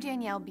 I'm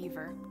Danielle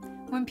Beaver.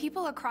 When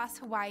people across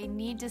Hawaii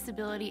need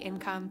disability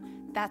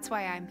income, that's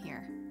why I'm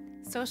here.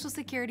 Social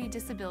Security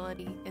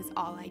disability is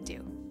all I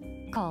do.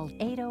 Call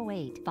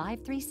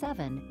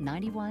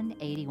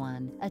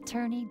 808-537-9181.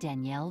 Attorney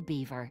Danielle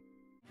Beaver.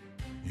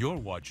 You're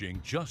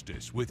watching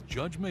Justice with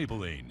Judge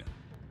Maybelline.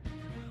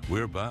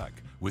 We're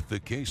back with the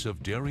case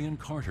of Darian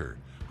Carter,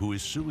 who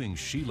is suing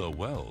Sheila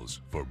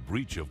Wells for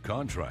breach of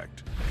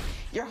contract.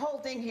 Your whole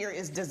thing here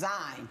is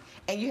design,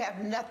 and you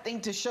have nothing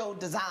to show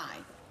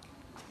design,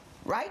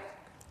 right?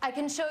 I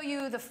can show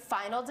you the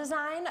final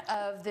design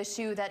of the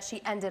shoe that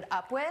she ended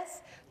up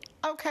with.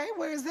 Okay,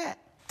 where is that?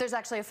 There's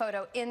actually a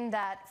photo in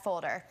that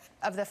folder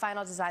of the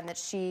final design that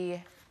she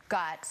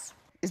got.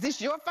 Is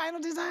this your final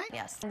design?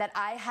 Yes. That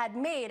I had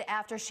made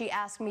after she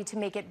asked me to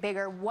make it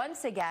bigger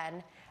once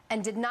again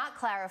and did not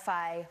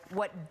clarify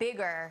what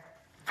bigger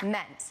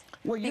meant.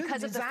 Well, you're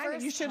because the of the designer.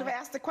 first You should have time-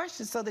 asked the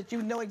question so that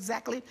you know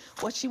exactly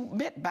what she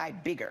meant by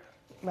bigger.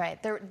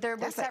 Right. There were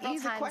That's an several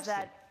easy times question.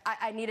 that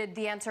I needed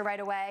the answer right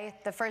away.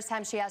 The first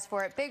time she asked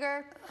for it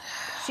bigger,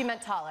 she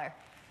meant taller.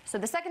 So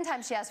the second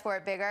time she asked for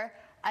it bigger,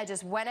 I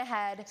just went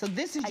ahead. So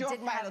this is I your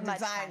didn't have final much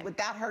design time.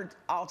 without her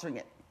altering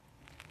it.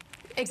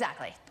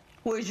 Exactly.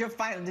 Where's your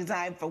final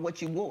design for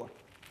what you wore?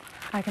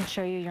 I can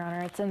show you, Your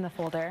Honor. It's in the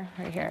folder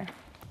right here.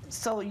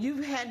 So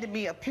you've handed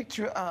me a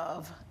picture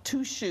of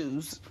two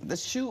shoes. The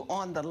shoe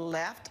on the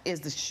left is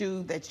the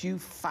shoe that you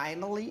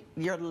finally,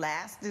 your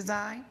last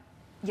design?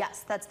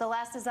 Yes, that's the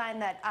last design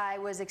that I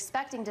was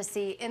expecting to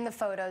see in the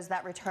photos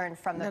that returned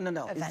from the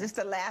No. event. Is this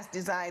the last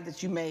design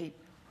that you made?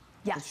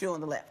 Yes. The shoe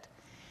on the left.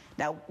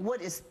 Now,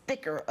 what is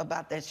thicker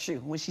about that shoe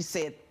when she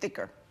said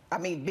thicker? I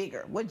mean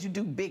bigger. What did you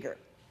do bigger?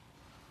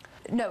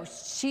 No,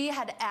 she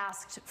had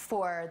asked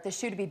for the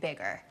shoe to be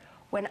bigger.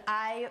 When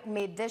I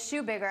made this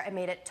shoe bigger, I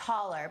made it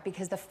taller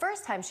because the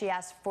first time she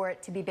asked for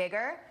it to be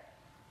bigger,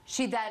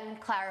 she then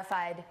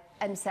clarified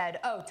and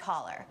said, oh,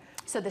 taller.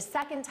 So the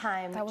second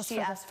time That was she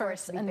for the asked for it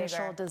first to be initial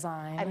bigger,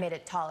 design. I made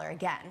it taller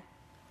again.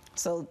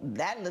 So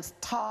that looks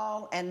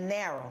tall and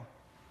narrow.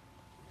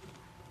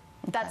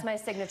 That's my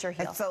signature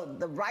heel. And so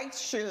the right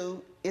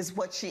shoe is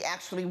what she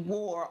actually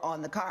wore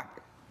on the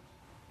carpet.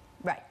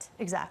 Right,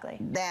 exactly.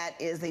 That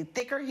is a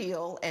thicker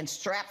heel and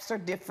straps are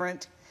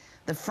different.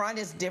 The front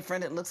is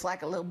different. It looks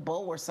like a little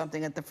bow or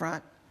something at the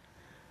front.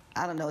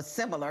 I don't know, it's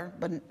similar,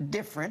 but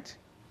different.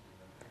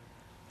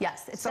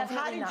 Yes, it's so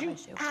definitely not my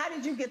shoe. How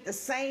did you get the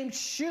same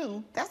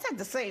shoe? That's not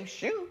the same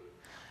shoe.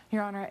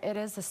 Your Honor, it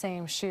is the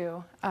same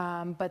shoe,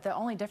 but the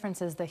only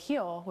difference is the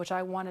heel, which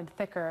I wanted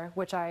thicker,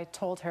 which I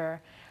told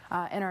her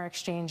in our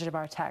exchange of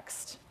our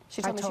text.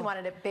 She told me she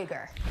wanted it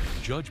bigger.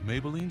 Judge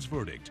Maybelline's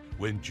verdict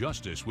when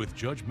Justice with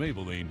Judge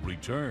Maybelline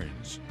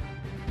returns.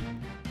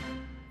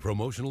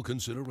 Promotional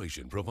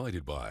consideration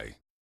provided by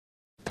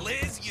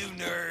Liz, you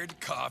nerd,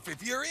 cough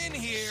if you're in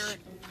here.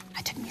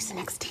 I took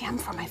Mucinex TM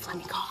for my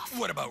phlegmy cough.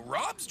 What about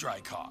Rob's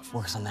dry cough?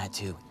 Works on that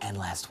too, and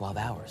lasts 12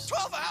 hours.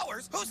 12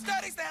 hours? Who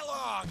studies that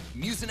long?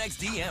 Mucinex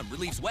DM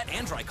relieves wet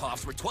and dry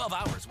coughs for 12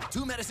 hours with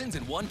 2 medicines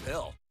in 1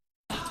 pill.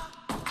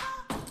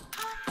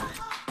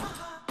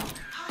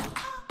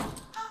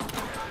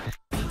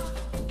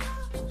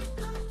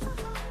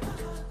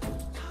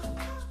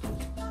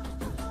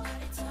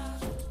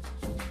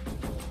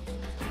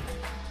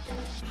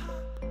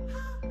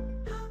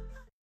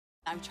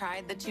 I've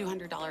tried the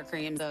 $200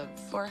 creams, the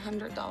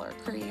 $400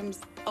 creams.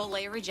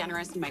 Olay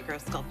Regenerist Micro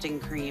Sculpting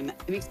Cream.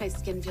 It makes my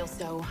skin feel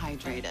so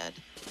hydrated.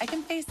 I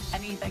can face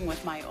anything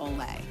with my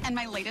Olay. And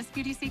my latest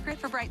beauty secret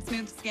for bright,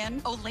 smooth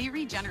skin, Olay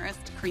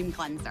Regenerist Cream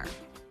Cleanser.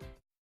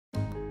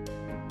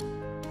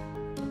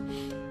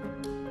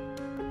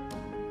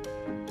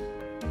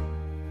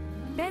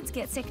 Beds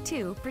get sick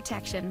too,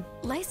 protection.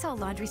 Lysol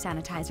laundry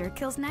sanitizer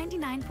kills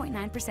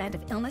 99.9%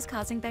 of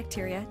illness-causing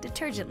bacteria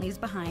detergent leaves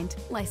behind.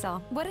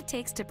 Lysol, what it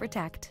takes to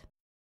protect.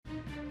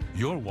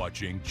 You're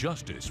watching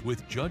Justice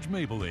with Judge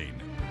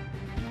Maybelline.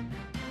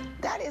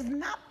 That is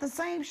not the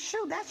same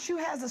shoe. That shoe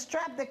has a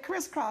strap that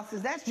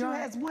crisscrosses. That shoe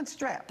has one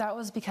strap. That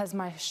was because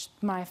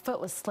my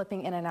foot was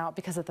slipping in and out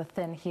because of the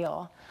thin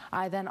heel.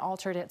 I then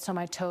altered it so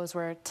my toes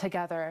were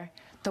together.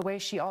 The way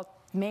she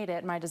made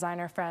it, my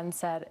designer friend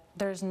said,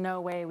 there's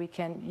no way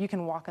you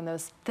can walk in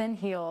those thin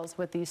heels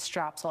with these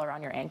straps all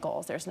around your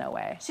ankles. There's no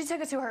way. She took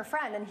it to her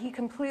friend, and he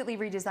completely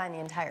redesigned the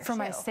entire shoe. For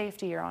my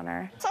safety, Your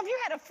Honor. So if you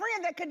had a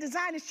friend that could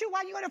design a shoe,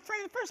 why you had a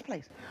friend in the first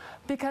place?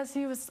 Because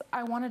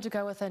I wanted to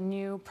go with a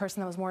new person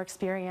that was more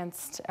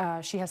experienced.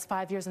 She has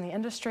 5 years in the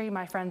industry.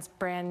 My friend's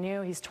brand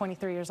new. He's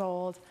 23 years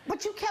old.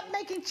 But you kept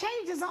making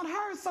changes on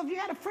her, so if you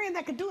had a friend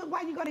that could do it,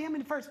 why'd you go to him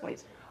in the first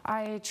place?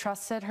 I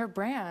trusted her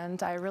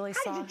brand. I really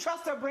saw. How did you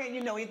trust her brand?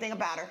 You know anything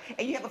about her,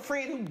 and you have a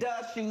friend who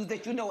does shoes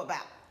that you know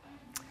about.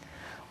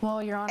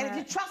 Well, Your Honor. And if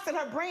you trusted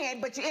her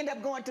brand, but you end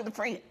up going to the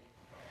friend.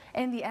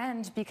 In the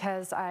end,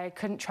 because I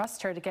couldn't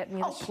trust her to get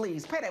me. Oh,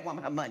 please, pay that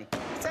woman her money.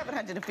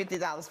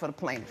 $750 for the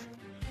plaintiff.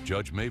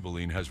 Judge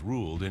Maybelline has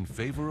ruled in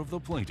favor of the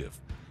plaintiff.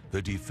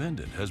 The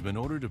defendant has been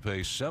ordered to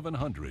pay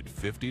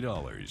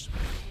 $750.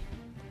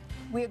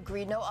 We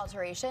agreed no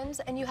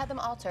alterations, and you had them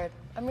altered.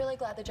 I'm really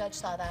glad the judge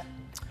saw that.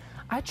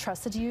 I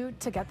trusted you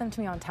to get them to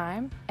me on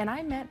time, and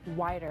I meant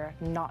wider,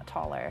 not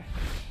taller.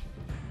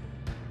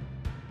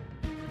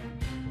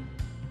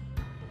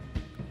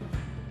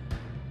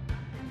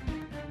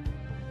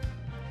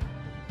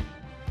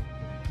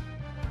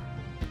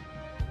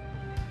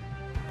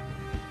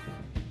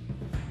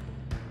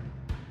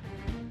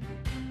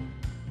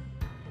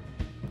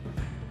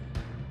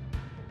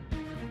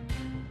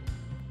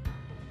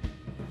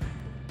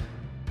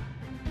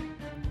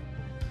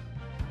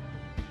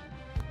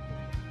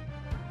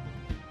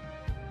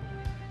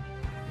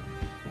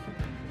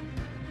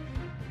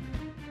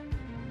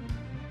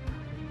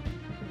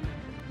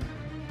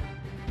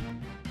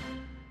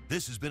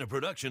 This has been a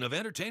production of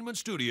Entertainment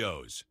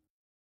Studios.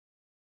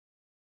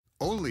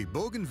 Only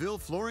Bougainville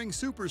Flooring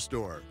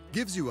Superstore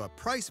gives you a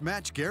price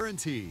match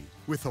guarantee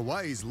with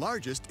Hawaii's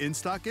largest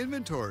in-stock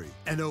inventory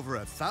and over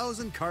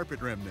 1,000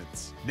 carpet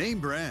remnants.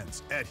 Name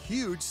brands at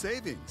huge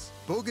savings.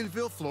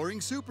 Bougainville Flooring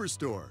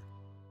Superstore.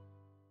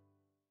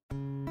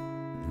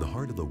 In the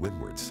heart of the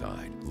windward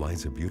side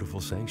lies a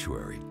beautiful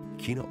sanctuary,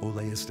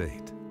 Kinaole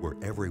Estate, where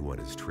everyone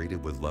is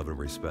treated with love and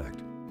respect,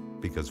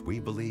 because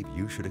we believe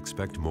you should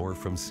expect more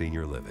from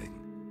senior living.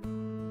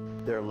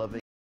 They're loving